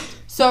have to say.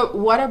 So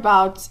what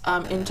about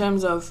in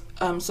terms of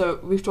so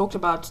we've talked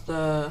about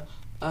the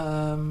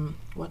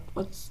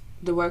what's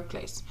the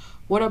workplace.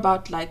 What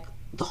about like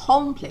the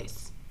home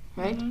place,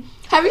 right? Mm-hmm.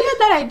 Have you heard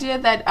that idea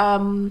that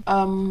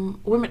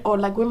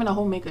women are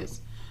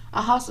homemakers?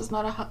 A house is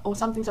not or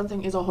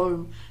something is a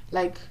home.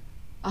 Like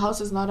a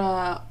house is not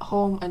a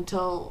home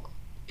until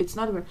it's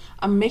not even.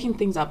 I'm making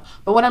things up,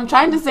 but what I'm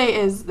trying to say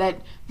is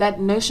that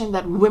notion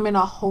that women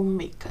are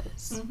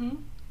homemakers,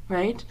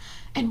 right?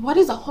 And what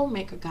is a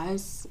homemaker,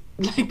 guys?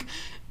 Like,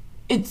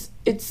 it's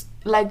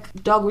like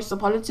dog whistle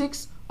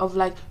politics of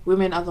like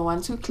women are the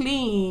ones who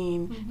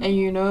clean, and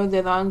you know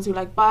they're the ones who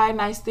like buy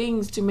nice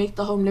things to make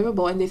the home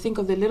livable, and they think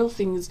of the little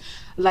things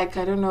like,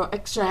 I don't know,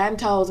 extra hand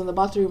towels in the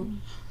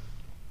bathroom.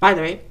 By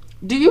the way,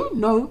 do you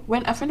know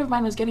when a friend of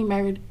mine was getting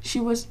married, she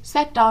was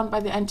sat down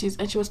by the aunties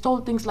and she was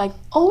told things like,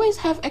 always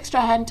have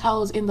extra hand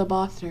towels in the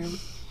bathroom.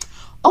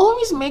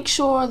 Always make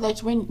sure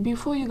that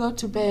before you go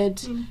to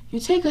bed,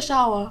 you take a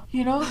shower,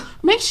 you know?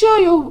 Make sure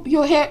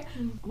your hair...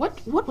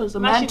 What was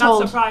the man told? I'm actually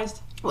not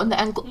surprised. When the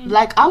uncle...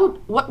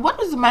 What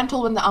was the man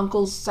told when the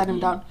uncles sat him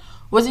down?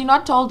 Was he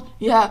not told,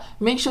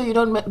 make sure you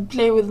don't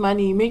play with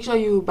money, make sure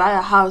you buy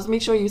a house,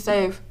 make sure you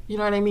save, you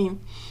know what I mean?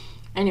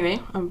 Anyway,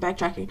 I'm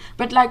backtracking.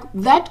 But like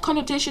that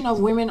connotation of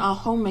women are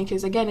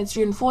homemakers, again, it's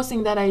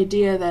reinforcing that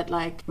idea that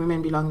like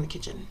women belong in the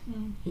kitchen,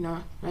 you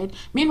know, right?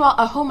 Meanwhile,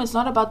 a home is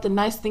not about the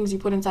nice things you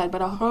put inside,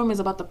 but a home is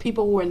about the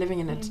people who are living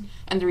in it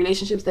and the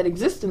relationships that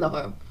exist in the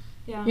home.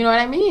 Yeah. You know what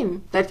I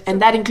mean?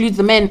 That includes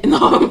the men in the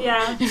home.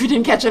 Yeah. If you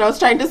didn't catch what I was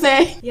trying to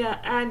say. Yeah,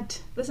 and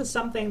this is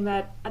something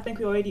that I think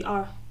we already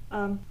are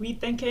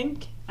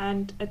rethinking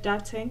and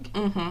adapting.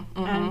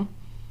 And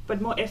but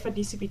more effort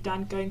needs to be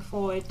done going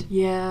forward.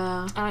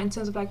 Yeah. In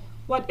terms of like,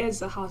 what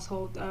is a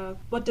household?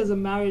 What does a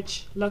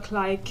marriage look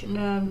like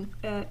in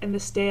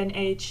this day and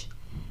age?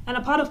 And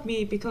a part of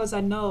me, because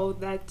I know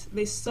that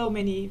there's so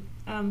many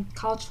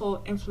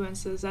cultural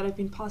influences that have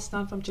been passed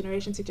down from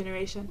generation to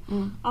generation.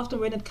 Often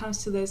when it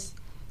comes to this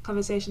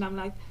conversation, I'm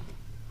like,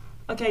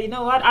 okay, you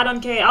know what? I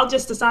don't care. I'll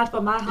just decide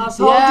for my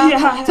household.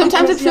 Yeah.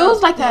 Sometimes it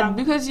feels like that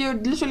because you're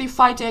literally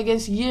fighting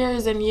against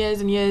years and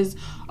years and years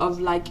of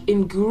like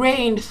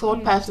ingrained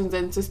thought patterns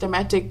and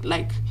systematic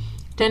like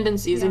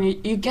tendencies,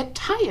 and you get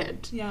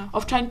tired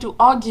of trying to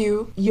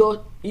argue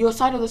your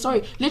side of the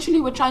story. Literally,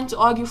 we're trying to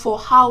argue for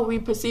how we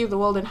perceive the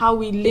world and how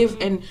we live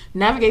and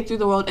navigate through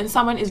the world, and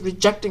someone is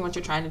rejecting what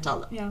you're trying to tell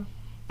them. Yeah,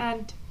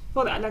 and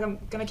for that, like I'm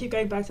gonna keep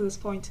going back to this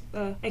point,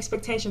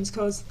 expectations,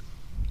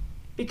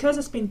 because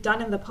it's been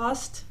done in the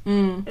past,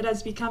 it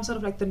has become sort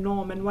of like the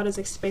norm and what is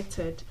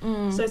expected.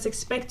 So it's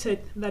expected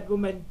that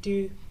women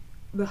do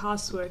the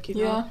housework, you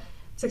know.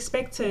 It's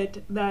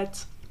expected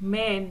that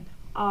men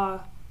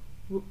are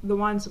the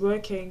ones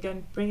working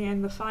and bringing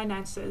in the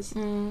finances.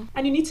 And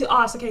you need to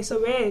ask, okay,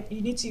 so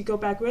you need to go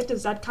back, where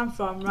does that come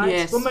from, right?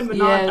 Yes. Women were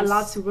not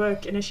allowed to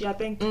work initially. I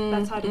think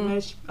that's how it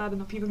emerged. I don't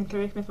know, people can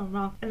correct me if I'm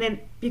wrong. And then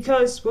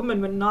because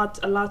women were not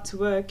allowed to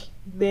work,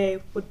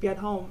 they would be at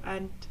home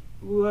and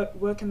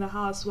work in the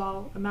house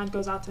while a man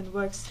goes out and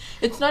works.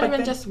 It's not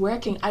even just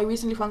working. I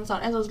recently found this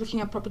out as I was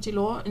looking at property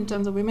law in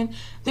terms of women.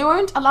 They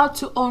weren't allowed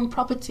to own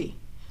property.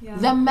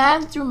 The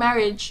man through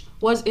marriage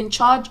was in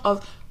charge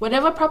of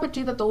whatever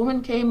property that the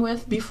woman came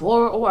with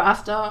before or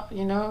after,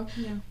 you know.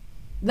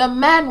 The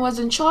man was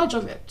in charge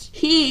of it.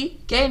 He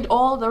gained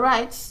all the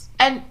rights.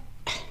 And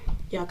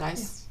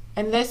guys.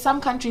 And there's some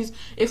countries,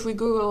 if we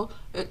Google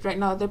it right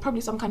now, there are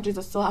probably some countries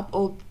that still have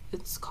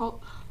it's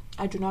called,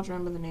 I do not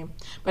remember the name,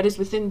 but it's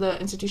within the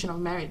institution of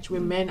marriage where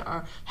men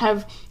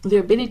have the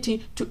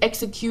ability to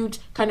execute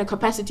kind of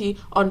capacity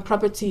on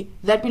property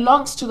that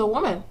belongs to the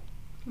woman.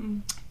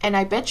 And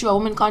I bet you a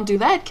woman can't do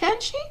that, can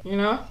she? You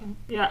know?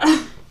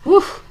 Yeah.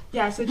 Oof.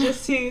 So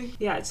just to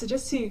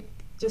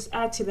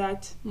add to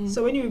that,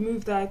 so when you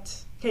remove that,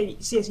 okay,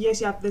 yes,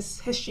 you have this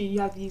history, you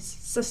have these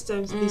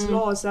systems, these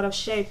laws that have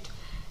shaped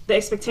the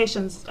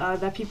expectations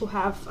that people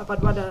have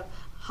about what a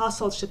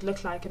household should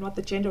look like and what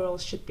the gender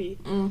roles should be.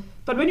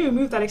 But when you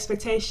remove that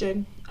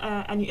expectation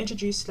and you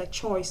introduce like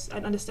choice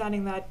and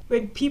understanding that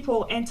when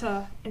people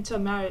enter into a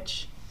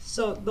marriage,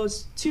 so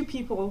those two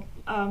people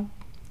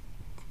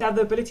they have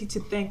the ability to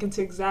think and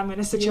to examine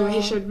a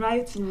situation,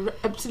 right?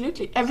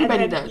 Absolutely.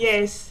 Everybody does.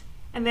 Yes.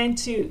 And then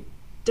to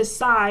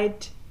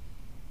decide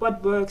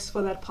what works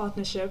for that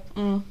partnership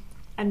and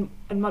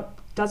what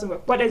doesn't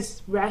work. What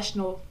is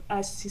rational?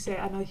 As you say,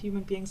 I know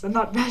human beings are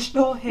not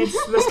rational, hence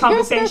this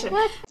conversation.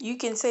 You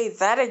can say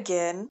that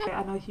again.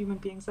 I know human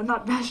beings are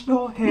not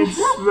rational, hence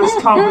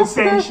this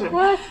conversation.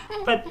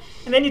 And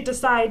then you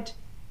decide,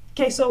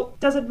 okay, so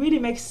does it really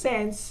make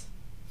sense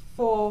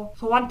for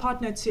one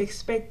partner to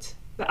expect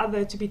the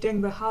other to be doing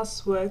the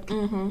housework,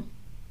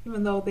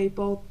 even though they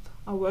both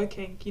are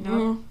working, you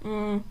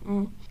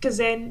know? Because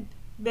then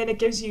it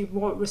gives you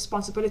more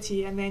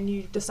responsibility, and then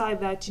you decide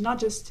that you're not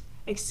just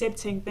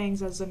accepting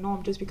things as a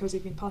norm just because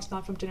they've been passed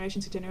down from generation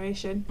to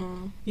generation.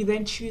 You're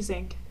then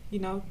choosing, you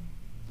know,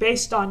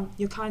 based on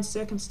your current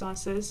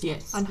circumstances,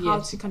 on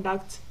how to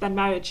conduct that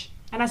marriage.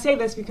 And I say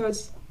this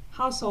because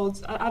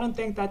households, I don't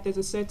think that there's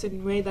a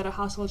certain way that a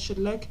household should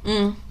look.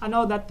 I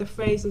know that the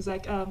phrase is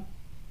like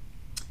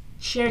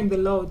sharing the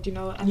load, you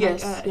know, and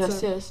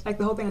like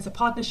the whole thing is a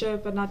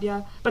partnership, and not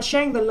but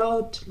sharing the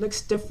load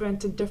looks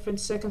different in different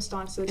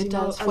circumstances. It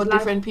does know, for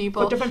different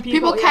people.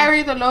 People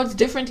carry the loads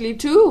differently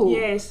too.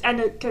 Yes,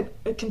 and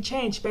it can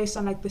change based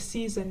on like the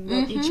season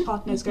that each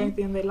partner is going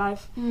through in their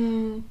life.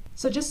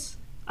 So just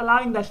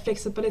allowing that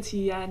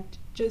flexibility and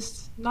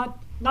just not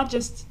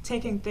just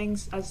taking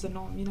things as the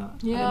norm, you know. I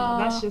don't know,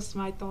 that's just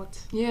my thought.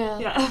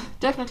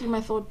 Definitely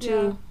my thought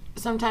too.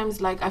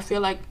 Sometimes like I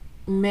feel like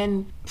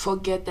men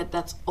forget that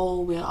that's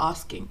all we're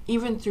asking,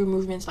 even through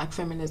movements like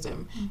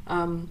feminism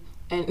and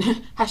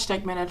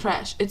hashtag men are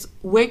trash. It's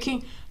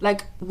waking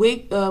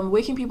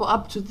people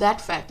up to that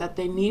fact that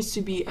there needs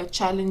to be a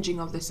challenging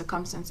of the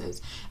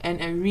circumstances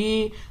and a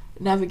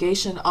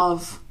re-navigation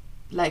of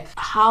like,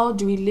 how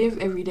do we live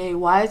every day?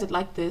 Why is it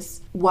like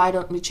this? Why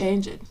don't we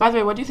change it? By the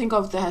way, what do you think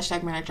of the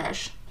hashtag men are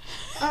trash?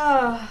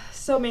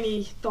 So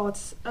many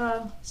thoughts.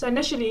 So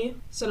initially,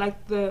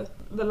 like the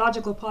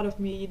logical part of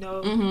me, you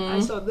know,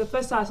 the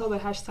first time I saw the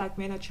hashtag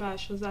men are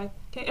trash, was like,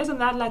 okay, isn't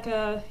that like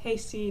a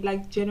hasty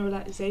like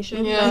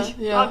generalization?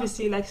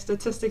 Obviously, like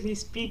statistically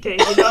speaking,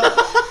 you know.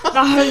 So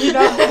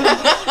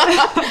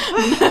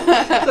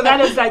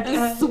that is like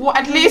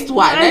at least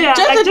one.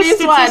 At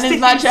least one is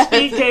not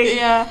speaking.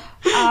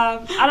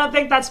 I don't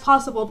think that's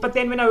possible. But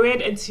then when I read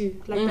into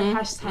like the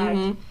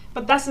hashtag,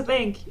 but that's the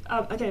thing.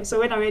 Okay, so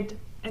when I read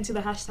into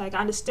the hashtag, I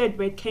understood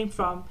where it came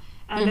from,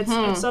 and it's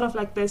sort of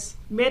like this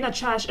men are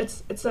trash.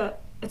 It's a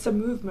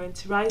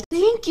movement, right?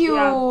 Thank you.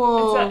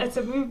 It's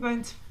a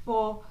movement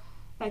for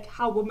like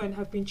how women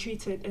have been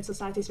treated in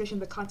society, especially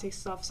in the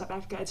context of South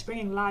Africa. It's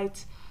bringing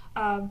light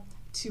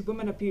to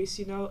women abuse,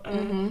 you know.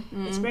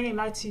 It's bringing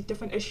light to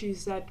different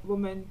issues that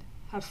women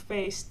have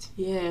faced.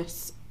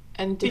 Yes.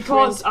 And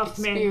because of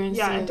men,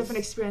 and different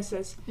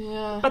experiences.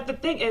 But the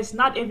thing is,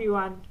 not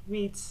everyone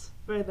reads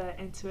further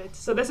into it.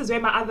 So this is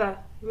where my other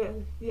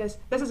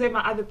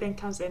thing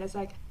comes in. It's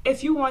like,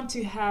 if you want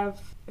to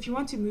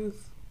move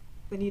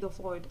the needle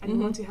forward, and you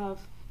want to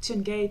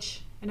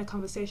engage in a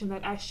conversation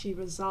that actually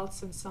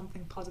results in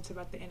something positive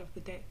at the end of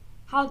the day,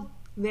 how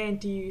then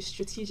do you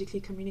strategically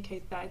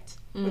communicate that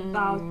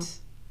without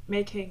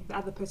making the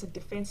other person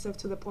defensive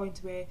to the point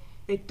where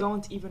they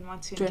don't even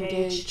want to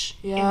engage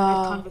in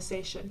that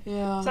conversation?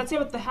 So I'd say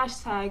with the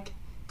hashtag,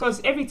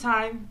 because every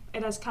time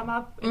it has come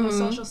up in a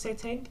social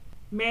setting,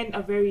 men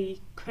are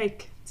very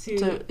quick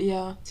to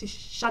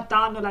shut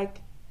down or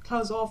like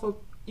close off, or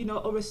you know,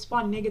 or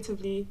respond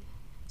negatively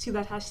to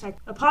that hashtag.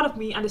 A part of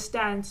me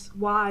understands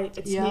why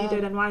it's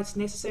needed and why it's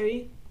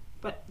necessary,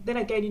 but then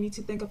again, you need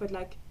to think of it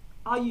like,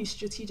 are you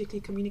strategically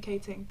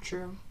communicating?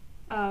 True.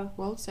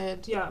 Well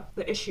said.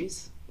 The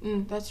issues.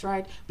 That's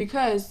right.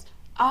 Because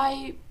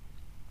I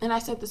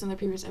said this in the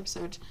previous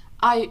episode,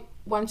 I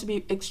want to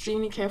be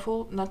extremely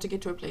careful not to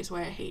get to a place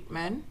where I hate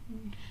men,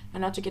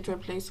 and not to get to a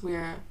place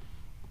where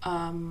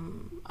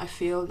I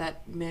feel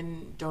that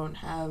men don't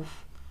have,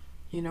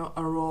 you know,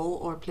 a role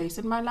or place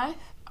in my life.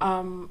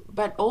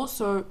 But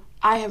also,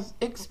 I have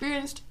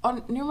experienced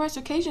on numerous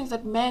occasions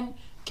that men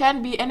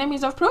can be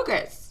enemies of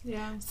progress.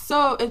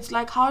 So it's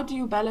like, how do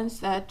you balance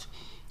that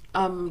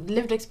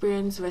lived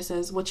experience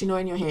versus what you know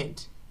in your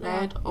head,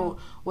 right? Or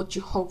what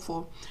you hope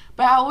for.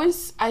 But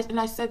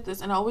I said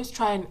this, and I always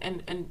try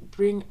and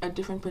bring a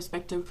different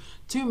perspective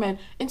to men.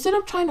 Instead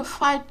of trying to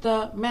fight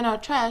the men are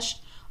trash,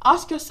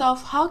 ask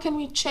yourself, how can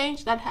we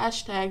change that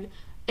hashtag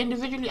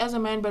individually as a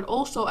man, but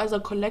also as a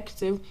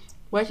collective,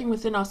 working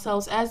within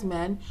ourselves as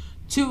men,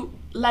 to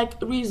like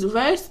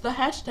reverse the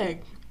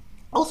hashtag.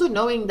 Also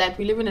knowing that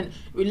we live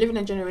in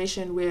a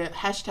generation where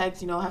hashtags,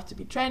 you know, have to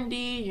be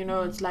trendy, you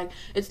know. It's like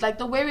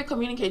the way we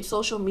communicate,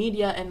 social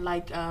media and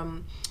like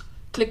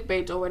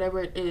clickbait or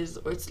whatever it is,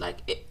 or it's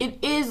like it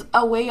is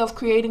a way of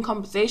creating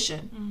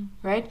conversation,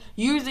 right?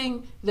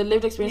 Using the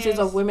lived experiences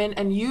of women,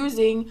 and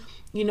using,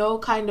 you know,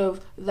 kind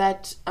of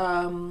that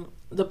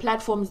the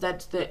platforms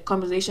that the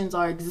conversations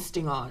are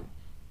existing on,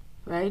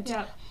 right?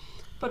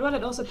 But what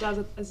it also does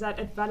is that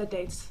it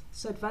validates.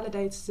 So it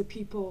validates the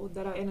people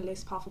that are in a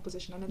less powerful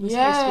position, and in this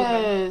case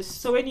women.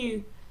 So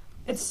when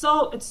it's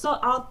so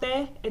out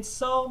there, it's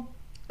so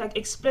like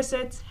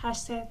explicit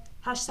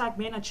hashtag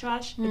men are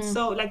trash. It's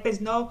so like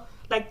there's no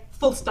like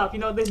full stop, you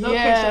know, there's no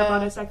question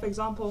about it. It's like, for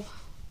example,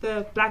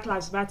 the Black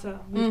Lives Matter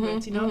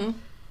movement, you know,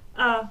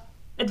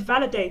 it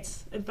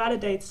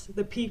validates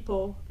the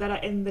people that are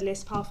in the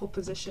less powerful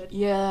position.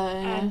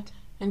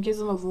 And gives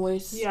them a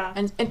voice.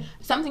 And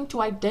something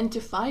to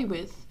identify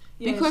with.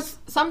 Yes. Because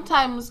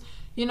sometimes,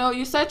 you know,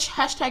 you search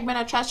hashtag men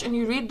are trash and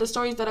you read the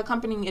stories that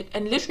accompany it,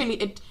 and literally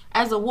it,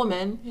 as a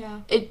woman,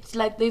 it's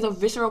like there's a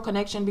visceral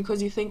connection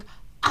because you think,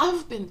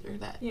 I've been through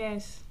that.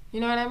 Yes. You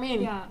know what I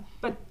mean? Yeah.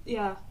 But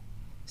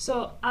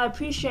so I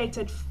appreciate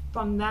it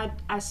from that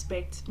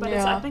aspect. But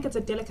I think it's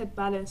a delicate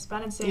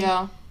balancing.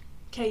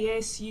 Okay,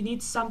 yes, you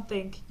need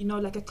something, you know,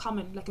 like a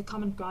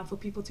common ground for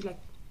people to like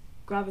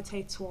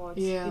gravitate towards.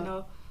 You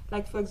know,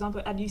 like for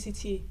example at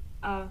UCT,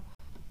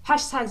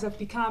 hashtags have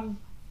become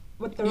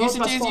what the Roads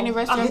Must Fall.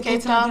 University of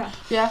Cape Town.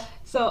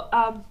 So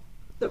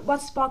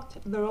what sparked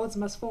the Roads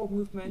Must Fall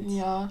movement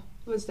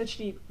was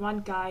literally one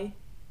guy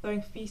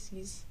throwing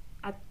feces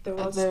at the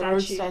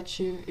road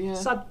statue.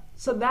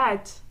 So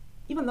that,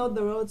 even though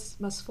the Roads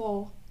Must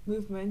Fall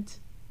movement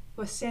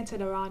was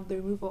centered around the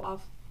removal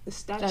of the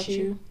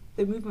statue,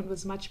 the movement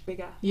was much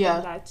bigger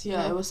than that. You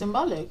know? It was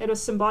symbolic. It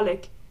was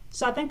symbolic.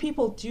 So I think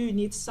people do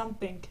need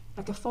something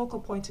like a focal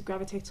point to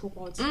gravitate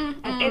towards,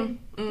 and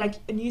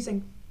in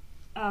using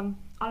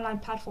online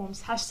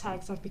platforms,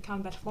 hashtags have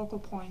become that focal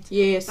point.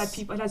 That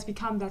people, it has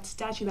become that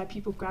statue that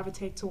people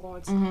gravitate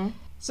towards.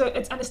 So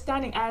it's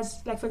understanding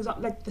as like, for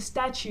example, like the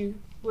statue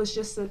was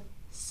just a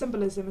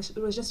symbolism. It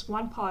was just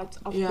one part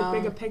of the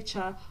bigger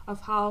picture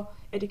of how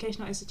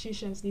educational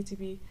institutions need to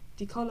be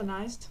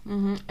decolonized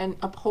and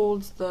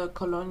upholds the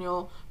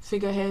colonial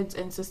figureheads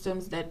and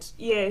systems that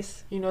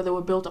you know they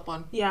were built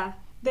upon.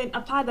 Then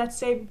apply that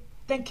same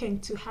thinking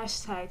to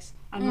hashtags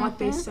and what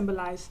they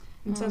symbolize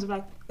in terms of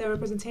like the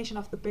representation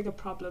of the bigger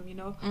problem, you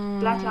know.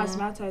 Black Lives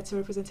Matter, it's a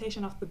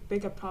representation of the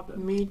bigger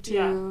problem. Me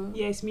too.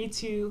 Yes, me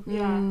too.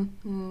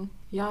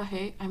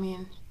 Hey, I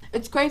mean,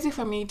 it's crazy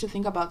for me to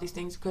think about these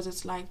things because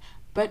it's like,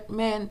 but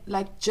man,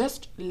 like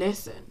just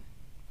listen,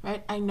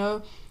 right? I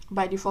know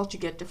by default you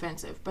get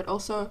defensive, but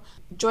also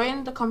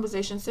join the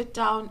conversation, sit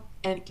down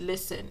and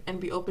listen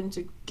and be open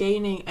to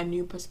gaining a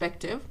new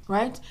perspective,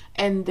 right?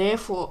 And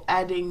therefore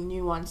adding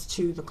nuance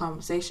to the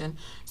conversation.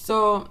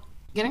 So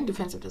getting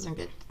defensive doesn't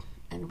get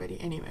anybody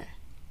anywhere.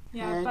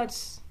 Right? But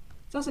it's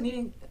also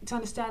needing to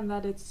understand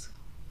that it's,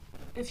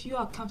 if you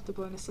are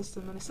comfortable in a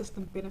system and a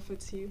system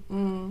benefits you,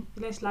 you're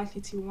less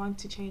likely to want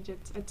to change it.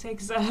 It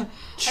takes a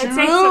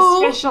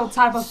special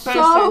type of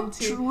person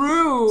to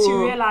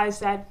realize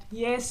that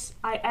yes,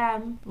 I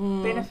am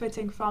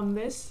benefiting from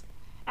this.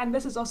 And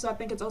this is also, I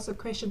think it's also a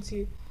question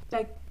to,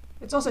 like,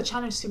 it's also a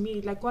challenge to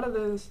me, like what are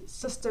the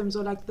systems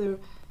or like the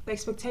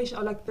expectation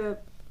or like the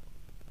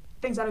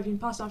things that have been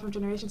passed on from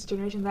generation to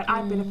generation that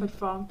I benefit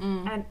from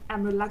and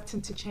I'm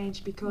reluctant to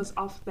change because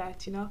of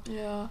that, you know?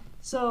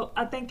 So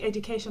I think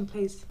education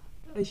plays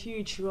a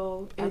huge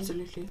role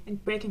in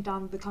breaking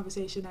down the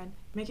conversation and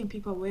making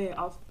people aware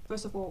of,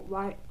 first of all,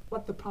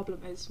 what the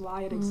problem is,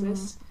 why it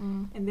exists,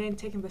 and then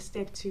taking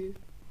the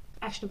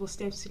actionable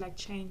steps to like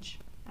change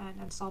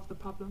and solve the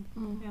problem.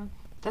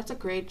 That's a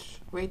great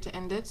way to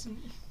end it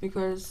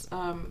because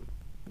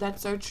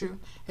that's so true.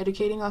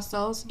 Educating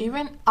ourselves,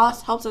 even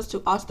us, helps us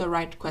to ask the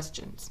right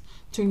questions,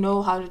 to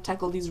know how to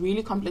tackle these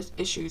really complex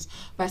issues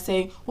by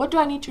saying, what do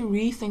I need to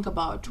rethink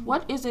about?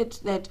 What is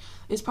it that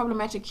is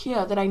problematic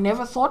here that I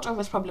never thought of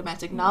as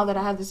problematic? Now that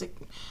I have this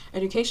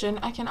education,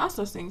 I can ask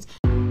those things.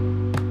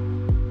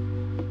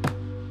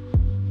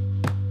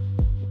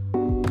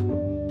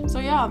 So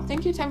yeah,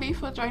 thank you Tembi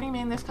for joining me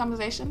in this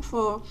conversation,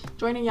 for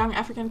joining Young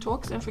African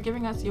Talks and for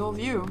giving us your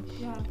view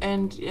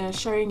and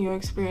sharing your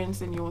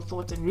experience and your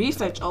thoughts and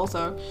research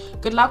also.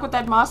 Good luck with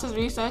that master's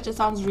research. It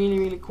sounds really,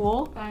 really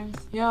cool.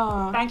 Thanks.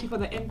 Yeah. Thank you for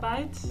the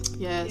invite.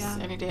 Yes,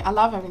 any day. I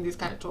love having these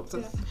kind of talks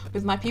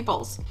with my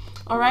peoples.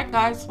 Alright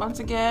guys, once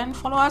again,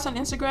 follow us on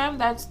Instagram,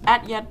 that's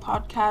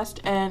 @YatPodcast,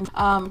 and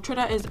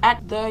Twitter is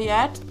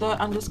 @TheYat,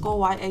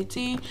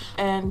 _YAT,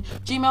 and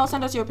Gmail,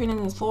 send us your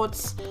opinions and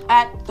thoughts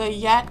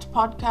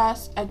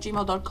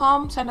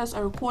 @TheYatPodcast@gmail.com. Send us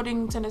a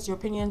recording, send us your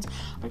opinions.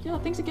 But yeah,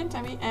 thanks again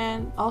Tammy,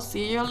 and I'll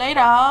see you later.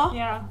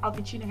 Yeah, I'll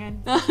be tuning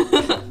in.